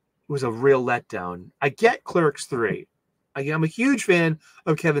 was a real letdown. I get Clerks 3. I'm a huge fan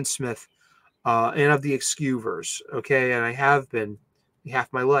of Kevin Smith and of the Escapism, okay? And I have been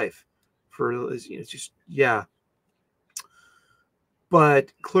half my life for just, yeah.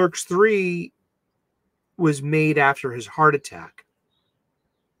 But Clerks 3 was made after his heart attack.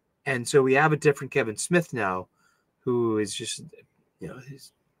 And so we have a different Kevin Smith now, who is just,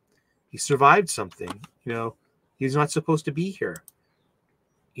 he survived something, he's not supposed to be here,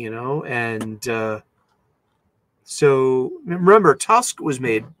 and so remember, Tusk was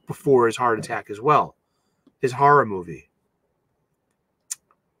made before his heart attack as well, his horror movie.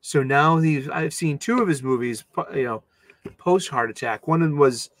 So now I've seen 2 of his movies, post heart attack. One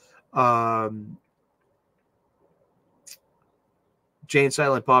was Jay and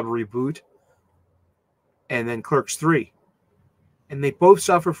Silent Bob Reboot, and then Clerks 3. And they both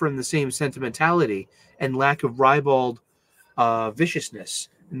suffer from the same sentimentality and lack of ribald viciousness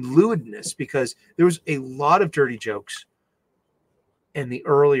and lewdness, because there was a lot of dirty jokes in the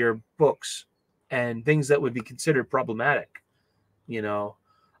earlier books and things that would be considered problematic, So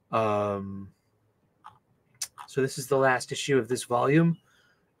this is the last issue of this volume.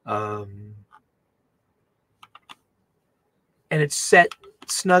 And it's set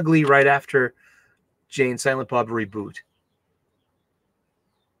snugly right after Jay and Silent Bob Reboot,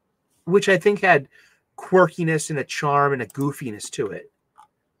 which I think had quirkiness and a charm and a goofiness to it.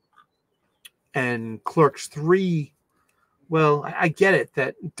 And Clerks 3, well, I get it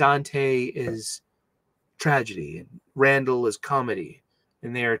that Dante is tragedy and Randall is comedy,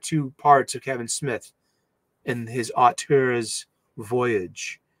 and they are 2 parts of Kevin Smith and his auteur's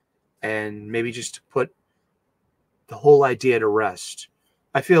voyage, and maybe just to put the whole idea to rest.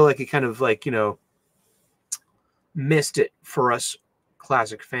 I feel like it kind of missed it for us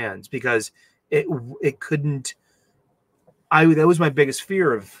classic fans, because it couldn't. That was my biggest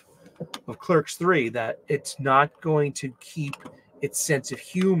fear of of Clerks 3 that it's not going to keep its sense of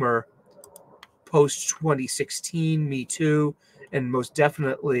humor post 2016 Me Too, and most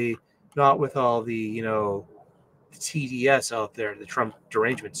definitely not with all the, the TDS out there, the Trump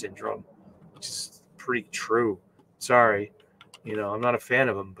derangement syndrome, which is pretty true. Sorry, I'm not a fan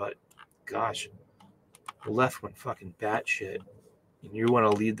of them, but gosh, the left went fucking batshit, and you want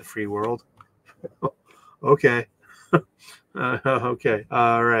to lead the free world? Okay. Okay.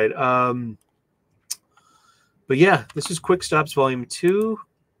 All right. But yeah, this is Quick Stops Volume 2.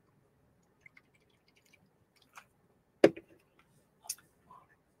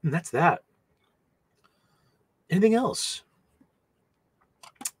 And that's that. Anything else?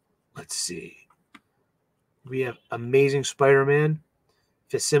 Let's see. We have Amazing Spider-Man,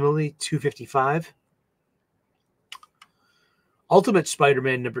 Facsimile 255. Ultimate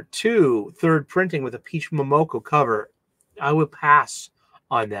Spider-Man #2, third printing with a Peach Momoko cover. I would pass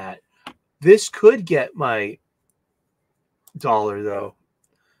on that. This could get my $1, though.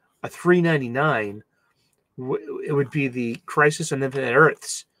 A $3.99. It would be the Crisis on Infinite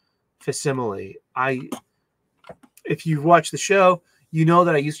Earths Facsimile. If you've watched the show, you know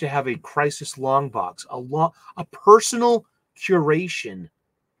that I used to have a Crisis long box, a personal curation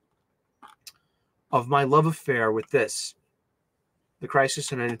of my love affair with this, the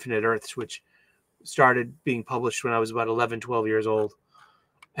Crisis on Infinite Earths, which started being published when I was about 11, 12 years old.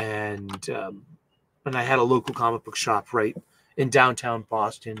 And I had a local comic book shop right in downtown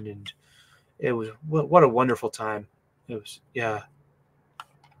Boston. And it was, what a wonderful time. It was, yeah.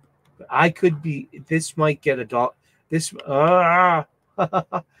 This might get $1.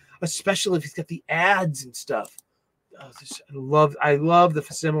 Especially if he's got the ads and stuff. I love the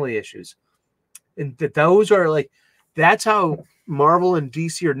Facsimile issues. And those are like, that's how Marvel and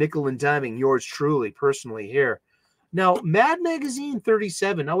DC are nickel and diming yours truly, personally here. Now, Mad Magazine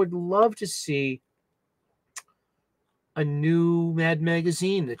 37, I would love to see a new Mad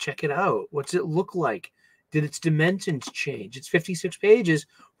Magazine to check it out. What's it look like? Did its dimensions change? It's 56 pages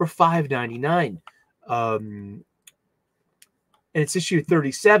for $5.99. And it's issue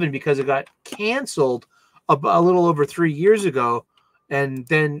 37 because it got canceled a little over 3 years ago. And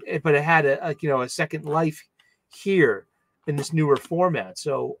then, but it had a second life here in this newer format.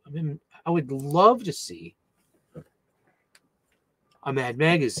 So, I would love to see a Mad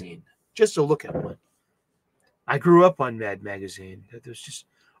Magazine, just to look at one. I grew up on Mad Magazine. It was just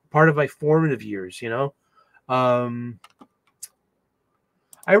part of my formative years,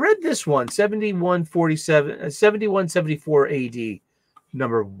 I read this one, 7174 AD,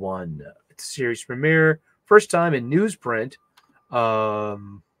 #1. It's a series premiere, first time in newsprint.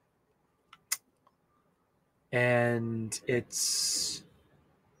 And it's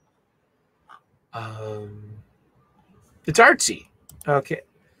artsy. Okay.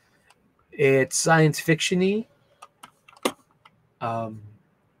 It's science fiction-y. I'm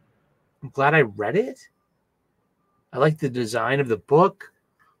glad I read it. I like the design of the book.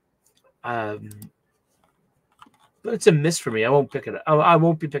 But it's a miss for me. I won't pick it up. I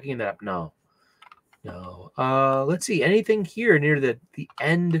won't be picking it up. No. Let's see. Anything here near the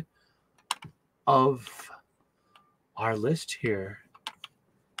end of our list here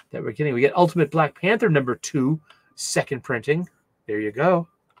that we're getting? We get Ultimate Black Panther #2, second printing. There you go.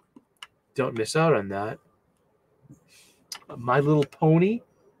 Don't miss out on that. My Little Pony.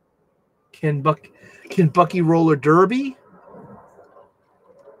 Can Bucky roller derby?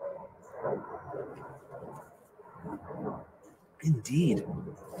 Indeed.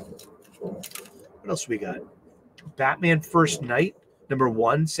 What else we got? Batman First Night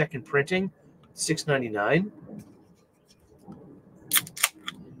 #1, second printing, $6.99.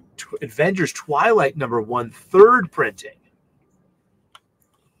 Avengers Twilight #1, third printing.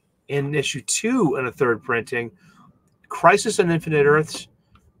 In issue 2 and a third printing, Crisis on Infinite Earths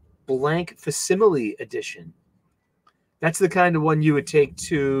blank Facsimile edition. That's the kind of one you would take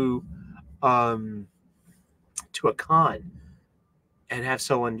to a con and have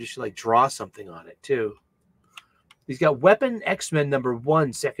someone just like draw something on it too. He's got Weapon X-Men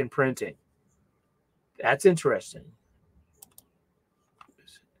 #1, second printing. That's interesting.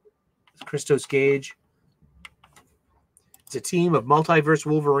 It's Christos Gage. It's a team of multiverse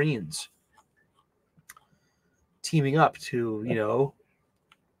Wolverines teaming up to,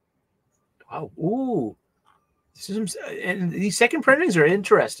 wow, ooh. And these second printings are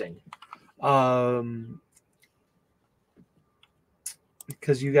interesting.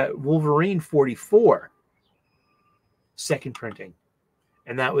 Because you got Wolverine 44 second printing.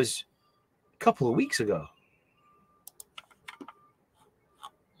 And that was a couple of weeks ago.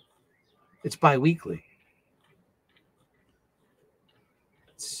 It's bi-weekly.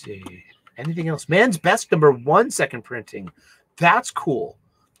 Let's see. Anything else? Man's Best #1 second printing. That's cool.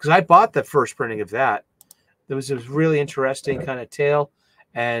 Because I bought the first printing of that. There was a really interesting kind of tale.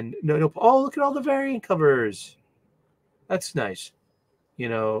 And no. Oh, look at all the variant covers. That's nice. You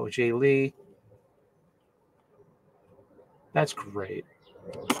know, Jay Lee. That's great.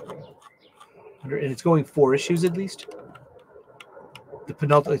 And it's going 4 issues at least. The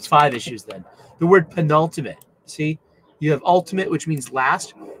penultimate, it's 5 issues then. The word penultimate. See, you have ultimate, which means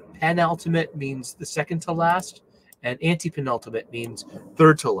last. Penultimate means the second to last. And anti-penultimate means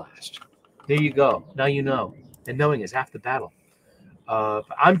third to last. There you go. Now you know. And knowing is half the battle.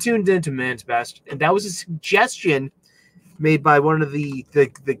 I'm tuned into Man's Best. And that was a suggestion made by one of the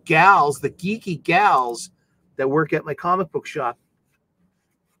gals, the geeky gals that work at my comic book shop.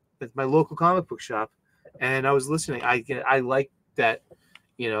 At my local comic book shop. And I was listening. I like that,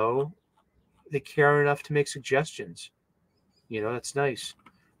 you know, they care enough to make suggestions. You know, that's nice.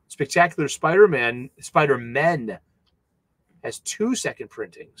 Spectacular Spider-Men has 2 second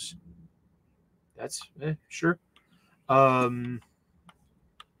printings. That's sure. Thundercats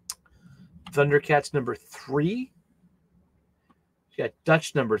 #3. You got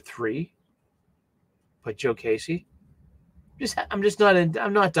Dutch #3 by Joe Casey. I'm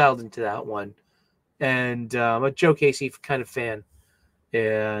not dialed into that one. And I'm a Joe Casey kind of fan.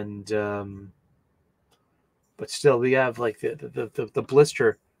 And but still, we have like the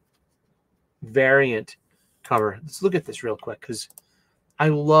blister variant cover. Let's look at this real quick because I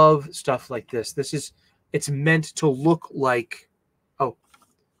love stuff like this. It's meant to look like,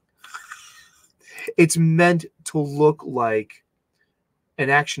 it's meant to look like an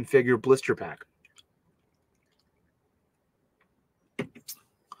action figure blister pack.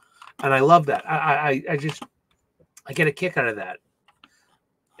 And I love that. I get a kick out of that.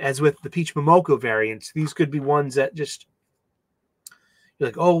 As with the Peach Momoko variants, these could be ones that just, you're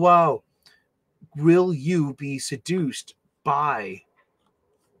like, oh, wow. Will you be seduced by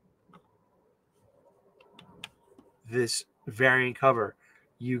this variant cover?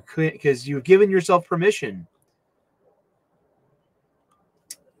 You could, because you've given yourself permission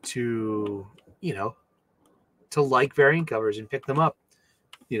to, you know, to like variant covers and pick them up,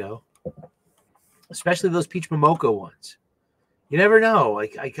 you know, especially those Peach Momoko ones. You never know.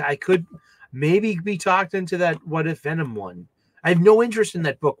 I could maybe be talked into that What If Venom one. I have no interest in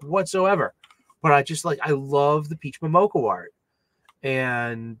that book whatsoever. But I love the Peach Momoko art.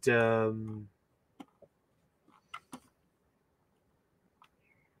 And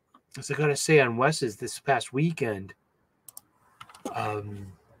as I gotta say on Wes's this past weekend,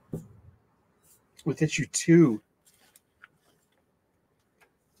 with issue 2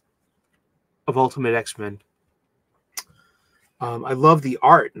 of Ultimate X-Men, I love the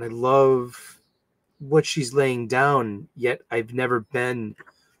art and I love what she's laying down, yet I've never been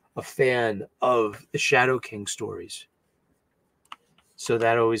a fan of the Shadow King stories. So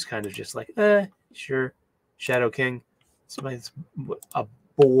that always kind of just like, sure, Shadow King. It's a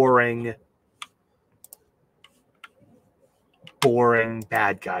boring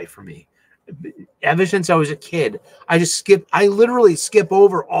bad guy for me. Ever since I was a kid, I literally skip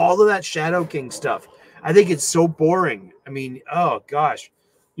over all of that Shadow King stuff. I think it's so boring. I mean, oh gosh.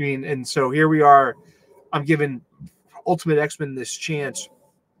 I mean, and so here we are. I'm giving Ultimate X-Men this chance.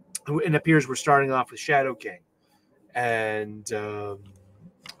 It appears we're starting off with Shadow King. And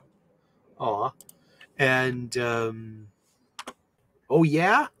oh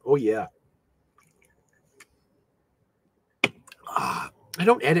yeah. I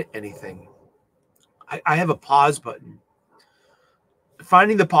don't edit anything. I have a pause button.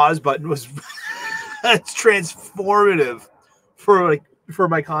 Finding the pause button was it's transformative for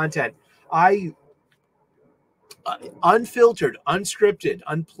my content. Unfiltered, unscripted,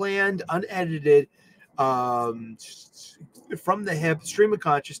 unplanned, unedited, from the hip, stream of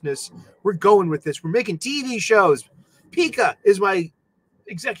consciousness. We're going with this. We're making TV shows. Pika is my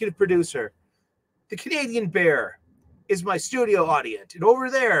executive producer. The Canadian Bear is my studio audience. And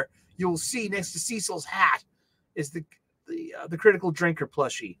over there, you'll see next to Cecil's hat is the Critical Drinker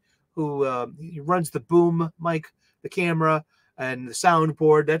plushie who he runs the boom mic, the camera, and the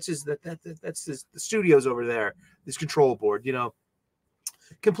soundboard. That's the studio's over there. This control board, you know,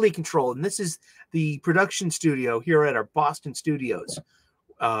 complete control. And this is the production studio here at our Boston studios.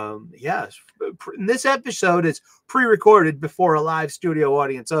 Yes, and this episode is pre-recorded before a live studio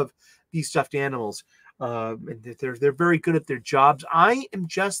audience of these stuffed animals. And they're very good at their jobs. I am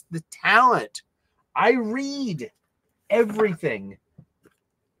just the talent. I read everything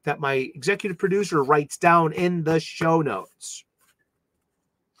that my executive producer writes down in the show notes.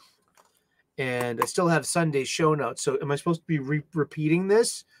 And I still have Sunday show notes. So am I supposed to be repeating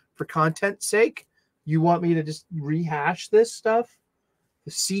this for content's sake? You want me to just rehash this stuff?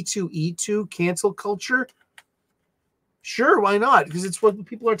 The C2E2 cancel culture? Sure, why not? Because it's what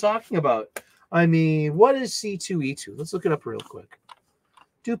people are talking about. I mean, what is C2E2? Let's look it up real quick.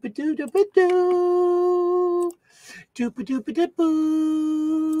 Doop-a-doo-doop-a-doo.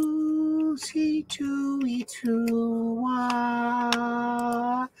 Doop-a-doop-a-doo.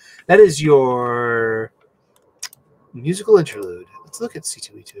 C2E2. That is your musical interlude. Let's look at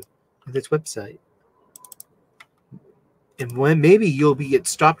C2E2 and its website. And when maybe you'll get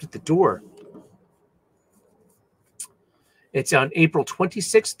stopped at the door. It's on April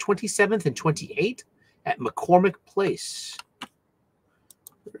 26th, 27th, and 28th at McCormick Place.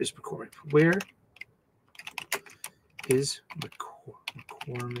 Where is McCormick? Where is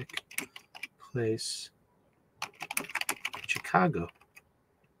McCormick Place? Chicago.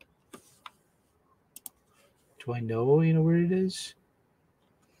 Do I know where it is?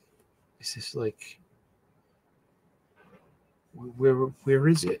 Is this like where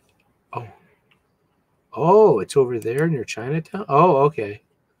is it? Oh, it's over there near Chinatown? Oh, okay.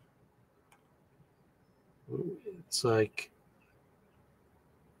 It's like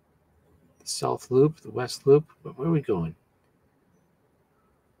the South Loop, the West Loop. Where are we going?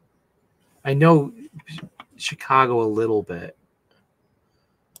 I know Chicago a little bit.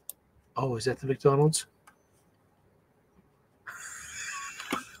 Oh, is that the McDonald's?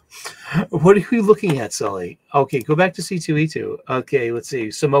 What are we looking at, Sully? Okay, go back to C2E2. Okay, let's see.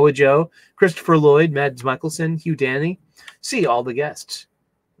 Samoa Joe, Christopher Lloyd, Mads Mikkelsen, Hugh Danny. See all the guests.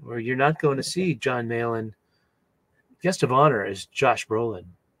 Or you're not going to see John Malin. Guest of honor is Josh Brolin.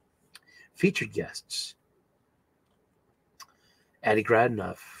 Featured guests: Addie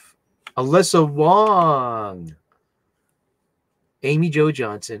Gradinoff, Alyssa Wong, Amy Jo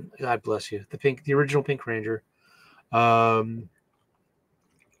Johnson. God bless you. The original Pink Ranger.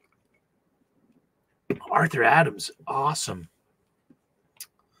 Arthur Adams, awesome.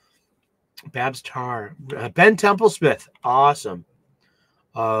 Babs Tarr, Ben Templesmith, awesome.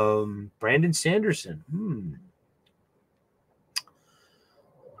 Brandon Sanderson,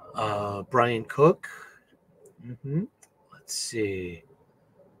 Brian Cook. Let's see.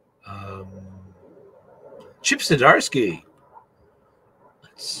 Chip Zdarsky.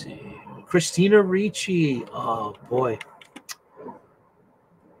 Let's see. Christina Ricci. Oh boy.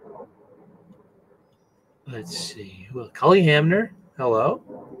 Let's see. Well, Cully Hamner. Hello.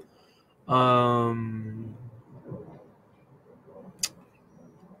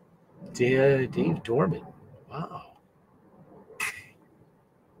 Dave Dorman. Wow.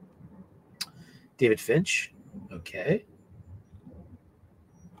 David Finch. Okay.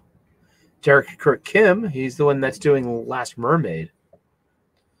 Derek Kirk Kim. He's the one that's doing Last Mermaid.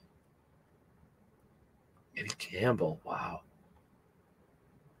 Eddie Campbell. Wow.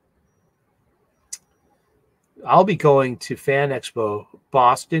 I'll be going to Fan Expo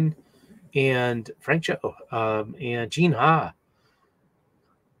Boston and Frank Cho and Gene Ha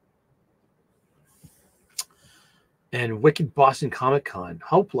and Wicked Boston Comic Con.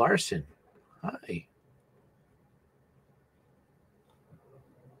 Hope Larson. Hi.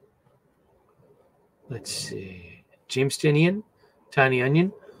 Let's see. James Tinian, Tiny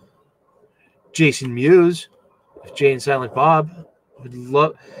Onion, Jason Mewes, Jay and Silent Bob. Would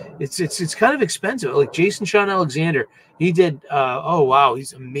love. It's kind of expensive. Like Jason Sean Alexander, he did. Oh wow,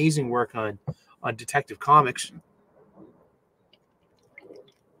 he's amazing work on Detective Comics.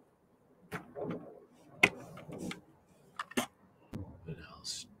 What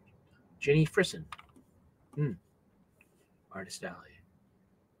else? Jenny Frisson, Artist Alley.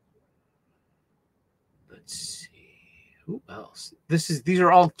 Let's see who else. These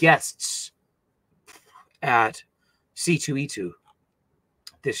are all guests at C2E2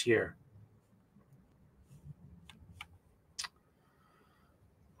 this year.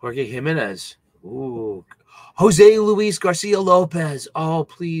 Jorge Jimenez. Ooh. Jose Luis Garcia Lopez. Oh,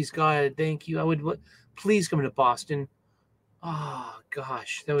 please, God, thank you. I would please come to Boston. Oh,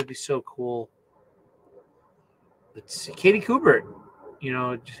 gosh, that would be so cool. Let's see. Katie Kubert.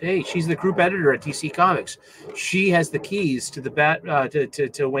 Hey, she's the group editor at DC Comics. She has the keys to the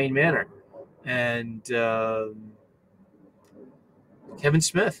to Wayne Manor. And Kevin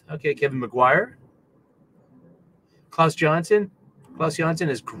Smith. Okay, Kevin McGuire. Klaus Johnson. Klaus Johnson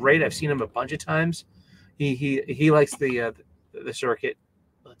is great. I've seen him a bunch of times. He likes the circuit.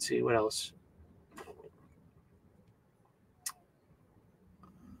 Let's see what else.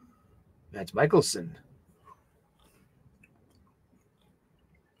 Mads Mikkelsen.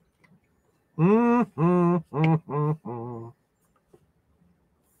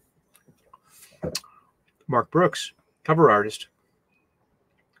 Mark Brooks, cover artist.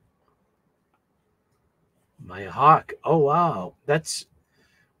 Maya Hawke. Oh, wow. That's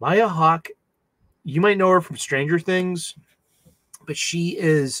Maya Hawke. You might know her from Stranger Things, but she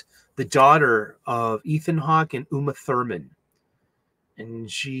is the daughter of Ethan Hawke and Uma Thurman.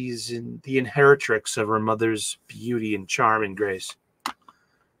 And she's in the inheritrix of her mother's beauty and charm and grace.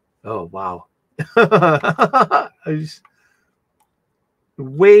 Oh, wow. I just,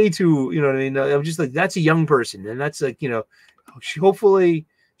 way too, you know what I mean? I'm just like, that's a young person. And that's like, you know, hopefully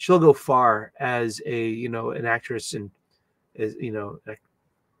she'll go far as a, you know, an actress and, as, you know, a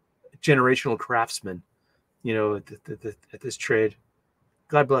generational craftsman, you know, at this trade.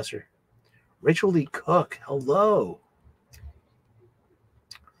 God bless her. Rachel Lee Cook. Hello.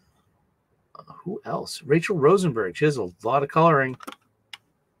 Who else? Rachel Rosenberg. She has a lot of coloring.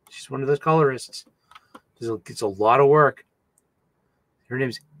 She's one of those colorists. It's a lot of work. Her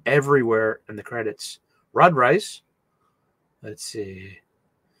name's everywhere in the credits. Rod Rice. Let's see.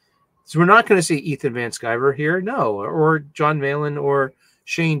 So we're not going to see Ethan Van Sciver here. No. Or John Malin or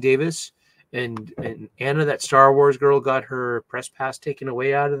Shane Davis. And Anna, that Star Wars girl, got her press pass taken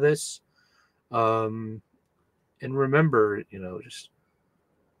away out of this. And remember, you know,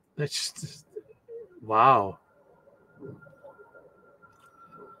 that's just wow.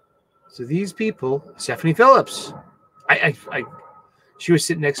 So these people, Stephanie Phillips, she was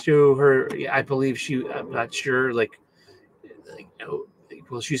sitting next to her. I believe I'm not sure,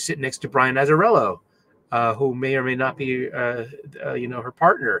 well, she's sitting next to Brian Azzarello, who may or may not be, you know, her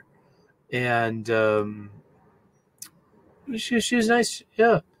partner. And she was nice.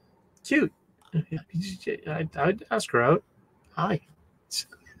 Yeah. Cute. I'd ask her out. Hi.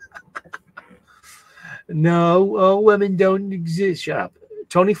 No, women don't exist. Shut up.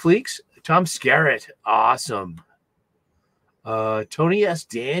 Tony Fleeks, Tom Skerritt, awesome. Tony S.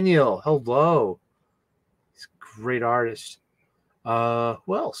 Daniel, hello. He's a great artist. Who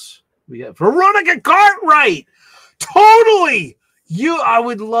else? We got Veronica Cartwright. Totally. I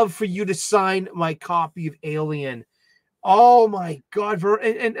would love for you to sign my copy of Alien. Oh my God!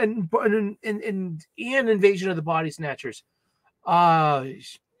 And Invasion of the Body Snatchers.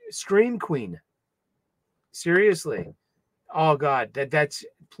 Scream Queen. Seriously. Oh God, that's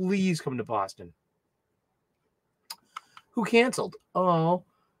please come to Boston. Who canceled? Oh,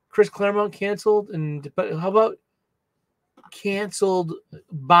 Chris Claremont canceled, but how about canceled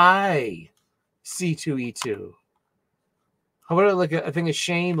by C2E2? How about like a thing of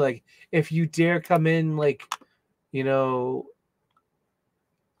shame? Like if you dare come in, like, you know,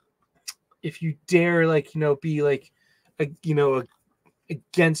 if you dare, like, you know, be like,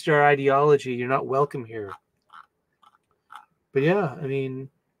 against our ideology, you're not welcome here. But yeah, I mean,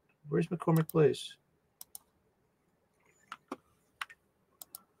 where's McCormick Place?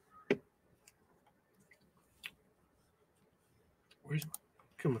 Where's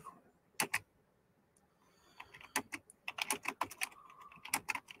McCormick?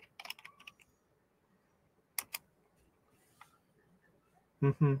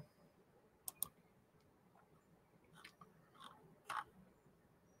 Mm-hmm.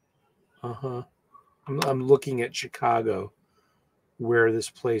 Uh-huh. I'm looking at Chicago, where this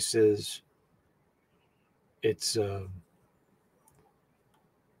place is. It's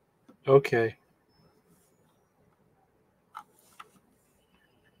okay.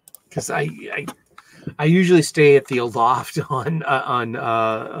 Because I usually stay at the Loft on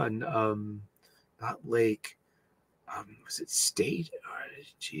not Lake. Was it State?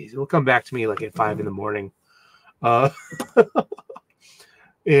 Jeez, it'll come back to me like at 5 in the morning.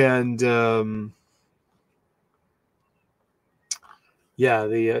 And yeah,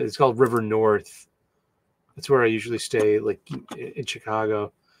 it's called River North. That's where I usually stay, like in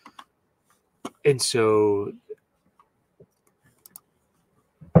Chicago. And so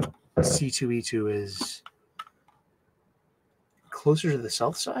C2E2 is closer to the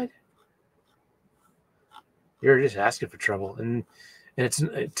south side. You're just asking for trouble. And it's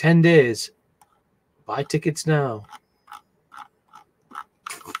 10 days. Buy tickets now.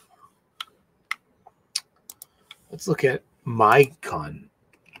 Let's look at MyCon.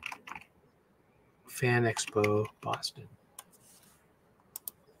 Fan Expo, Boston.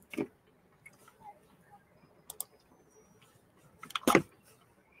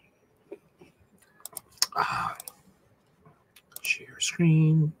 Share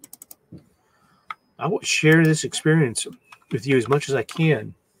screen. I will share this experience with you as much as I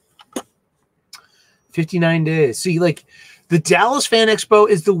can. 59 days. See, like, the Dallas Fan Expo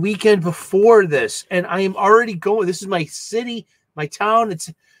is the weekend before this, and I am already going. This is my city, my town.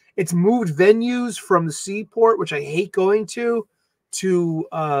 It's moved venues from the Seaport, which I hate going to to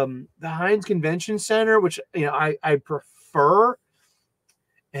the Heinz Convention Center, which I prefer,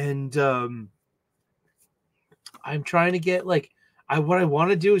 and I'm trying to get what I want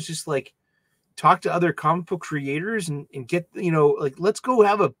to do is just talk to other comic book creators and get let's go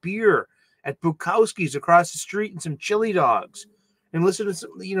have a beer at Bukowski's across the street and some chili dogs and listen to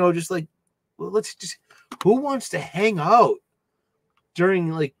some let's just, who wants to hang out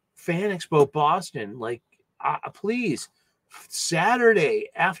during Fan Expo Boston? Please, Saturday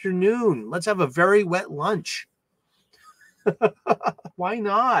afternoon, let's have a very wet lunch. Why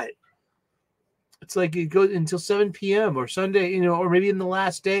not? It's it goes until 7 p.m. or Sunday, or maybe in the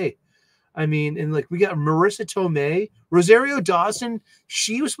last day. I mean, and we got Marissa Tomei, Rosario Dawson.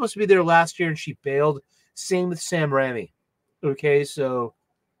 She was supposed to be there last year and she bailed. Same with Sam Raimi. Okay, so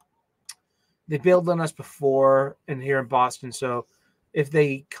they bailed on us before and here in Boston. So if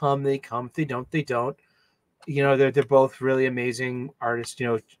they come, they come. If they don't, they don't. They're both really amazing artists.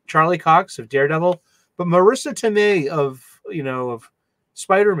 Charlie Cox of Daredevil, but Marissa Tomei of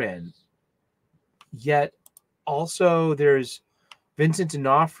Spider-Man. Yet also there's Vincent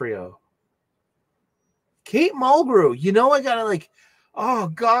D'Onofrio. Kate Mulgrew, I gotta oh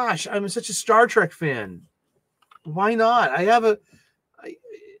gosh, I'm such a Star Trek fan. Why not? I have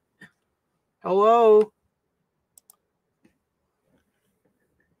hello.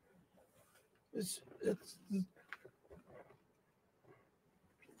 It's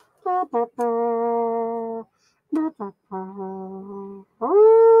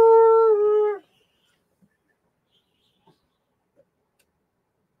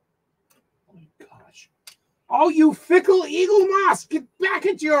oh, you fickle eagle moss, get back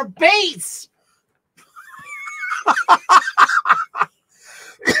at your base.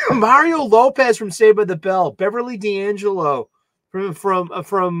 Mario Lopez from Saved by the Bell, Beverly D'Angelo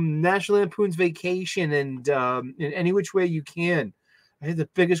from National Lampoon's Vacation and In Any Which Way You Can. I had the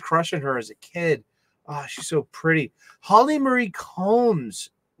biggest crush on her as a kid. Oh, she's so pretty. Holly Marie Combs.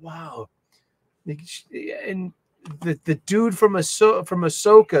 Wow. And the dude from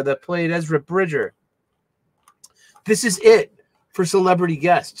Ahsoka that played Ezra Bridger. This is it for celebrity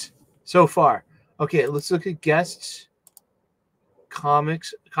guests so far. Okay, let's look at guests,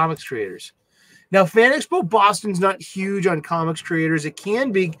 comics creators. Now, Fan Expo Boston's not huge on comics creators. It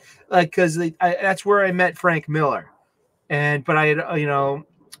can be because that's where I met Frank Miller, but I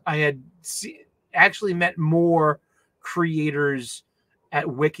had actually met more creators at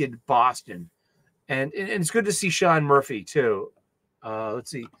Wicked Boston, and it's good to see Sean Murphy too. Let's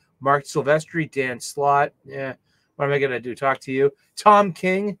see, Mark Silvestri, Dan Slott. Yeah. What am I going to do? Talk to you? Tom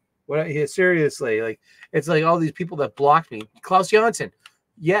King? What? Seriously, it's all these people that blocked me. Klaus Janssen.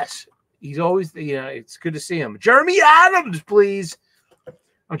 Yes, he's always, it's good to see him. Jeremy Adams, please.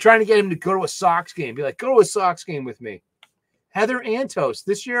 I'm trying to get him to go to a Sox game. Be like, go to a Sox game with me. Heather Antos.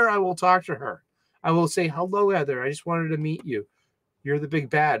 This year I will talk to her. I will say, hello, Heather. I just wanted to meet you. You're the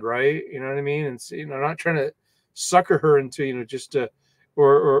big bad, right? You know what I mean? And I'm not trying to sucker her into, just to,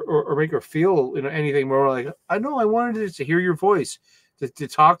 or make her feel anything more. I know I wanted to hear your voice, to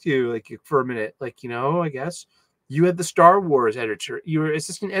talk to you for a minute. I guess you had the Star Wars editor, you were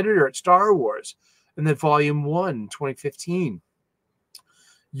assistant editor at Star Wars, and then Volume 1, 2015.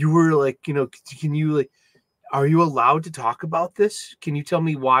 You were can you are you allowed to talk about this? Can you tell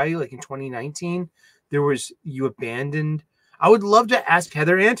me why in 2019 you abandoned? I would love to ask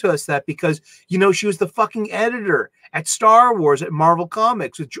Heather Antos that because, she was the fucking editor at Star Wars at Marvel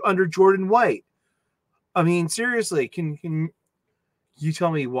Comics under Jordan White. I mean, seriously, can you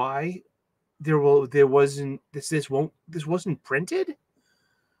tell me why this wasn't printed?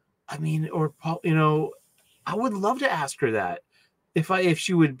 I mean, or, I would love to ask her that if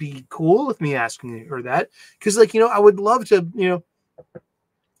she would be cool with me asking her that. Cause I would love to,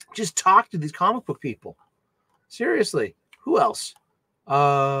 just talk to these comic book people. Seriously. Who else?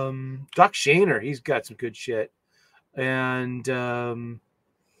 Doc Shaner, he's got some good shit. And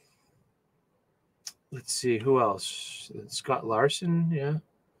let's see, who else? Scott Larson, yeah.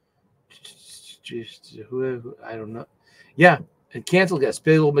 Just who I don't know. Yeah, and cancel guest,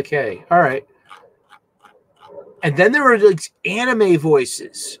 Bill McKay. All right. And then there were anime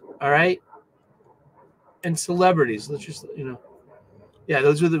voices, all right, and celebrities. Let's just yeah,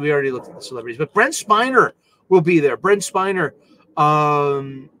 those are we already looked at the celebrities, but Brent Spiner will be there. Brent Spiner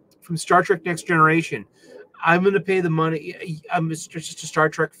from Star Trek Next Generation. I'm going to pay the money. I'm just a Star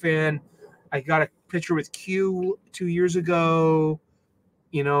Trek fan. I got a picture with Q 2 years ago.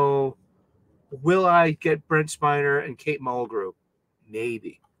 Will I get Brent Spiner and Kate Mulgrew?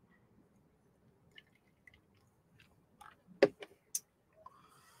 Maybe.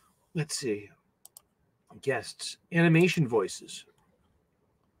 Let's see. Guests. Animation voices.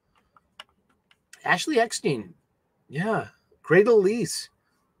 Ashley Eckstein. Yeah. Great Elise.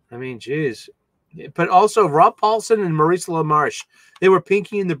 I mean, geez. But also Rob Paulson and Maurice LaMarche. They were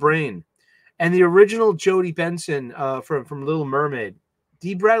Pinky and the Brain. And the original Jodie Benson from Little Mermaid.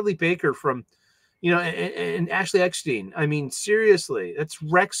 D. Bradley Baker from, you know, and Ashley Eckstein. I mean, seriously, that's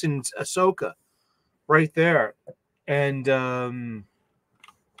Rex and Ahsoka right there. And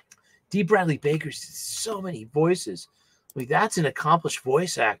D. Bradley Baker's so many voices. I mean, that's an accomplished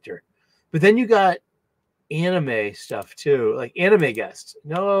voice actor. But then you got anime stuff too, like anime guests.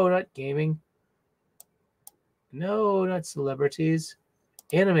 No, not gaming. No, not celebrities.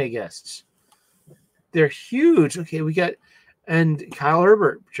 Anime guests. They're huge. Okay, we got, and Kyle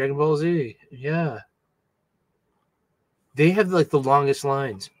Herbert, Dragon Ball Z. Yeah. They have like the longest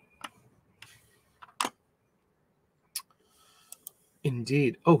lines.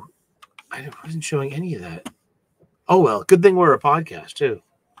 Indeed. Oh, I wasn't showing any of that. Oh, well, good thing we're a podcast too.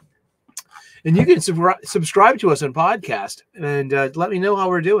 And you can subscribe to us on podcast and let me know how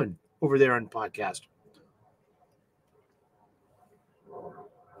we're doing over there on podcast.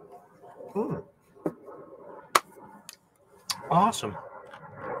 Awesome.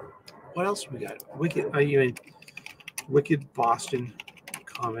 What else we got? Wicked Boston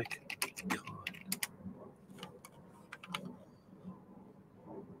Comic Con.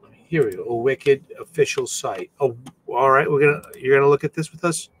 Here we go. A Wicked official site. Oh, all right. You're gonna look at this with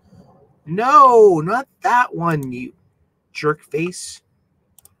us. No, not that one, you jerk face.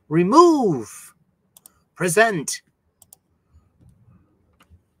 Remove. Present.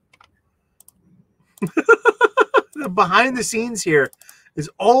 The behind the scenes here is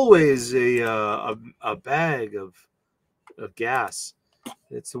always a bag of gas.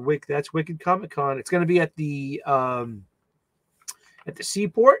 That's Wicked Comic Con. It's going to be at the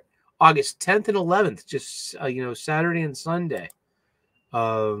Seaport, August 10th and 11th. Just Saturday and Sunday.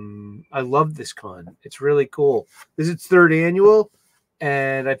 I love this con. It's really cool. This is its 3rd annual,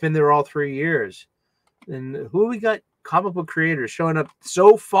 and I've been there all 3 years. And who we got? Comic book creators showing up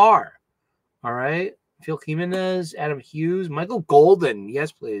so far. All right. Phil Jimenez, Adam Hughes, Michael Golden.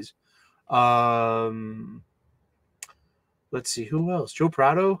 Yes, please. Let's see. Who else? Joe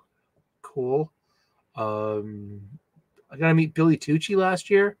Prado. Cool. I got to meet Billy Tucci last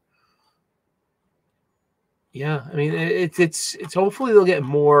year. Yeah, I mean, it's hopefully they'll get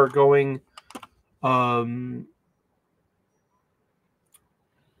more going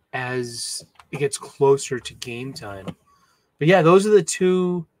as it gets closer to game time. But yeah, those are the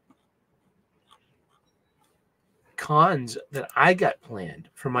 2 cons that I got planned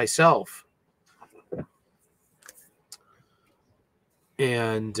for myself.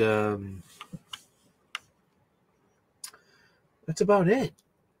 And that's about it.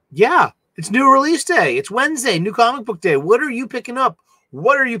 Yeah, it's new release day. It's Wednesday, new comic book day. What are you picking up?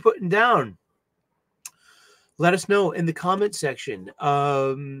 What are you putting down? Let us know in the comment section.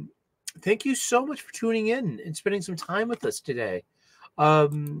 Thank you so much for tuning in and spending some time with us today.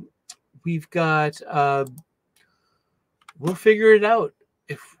 We've got... we'll figure it out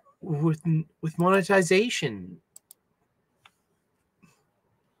with monetization.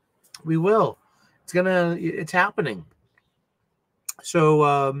 We will. It's happening.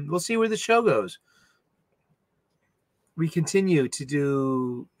 So we'll see where the show goes. We continue to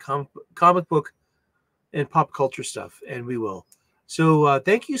do comic book and pop culture stuff, and we will. So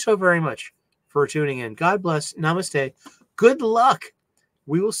thank you so very much for tuning in. God bless. Namaste. Good luck.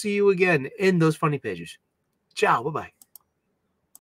 We will see you again in those funny pages. Ciao. Bye-bye.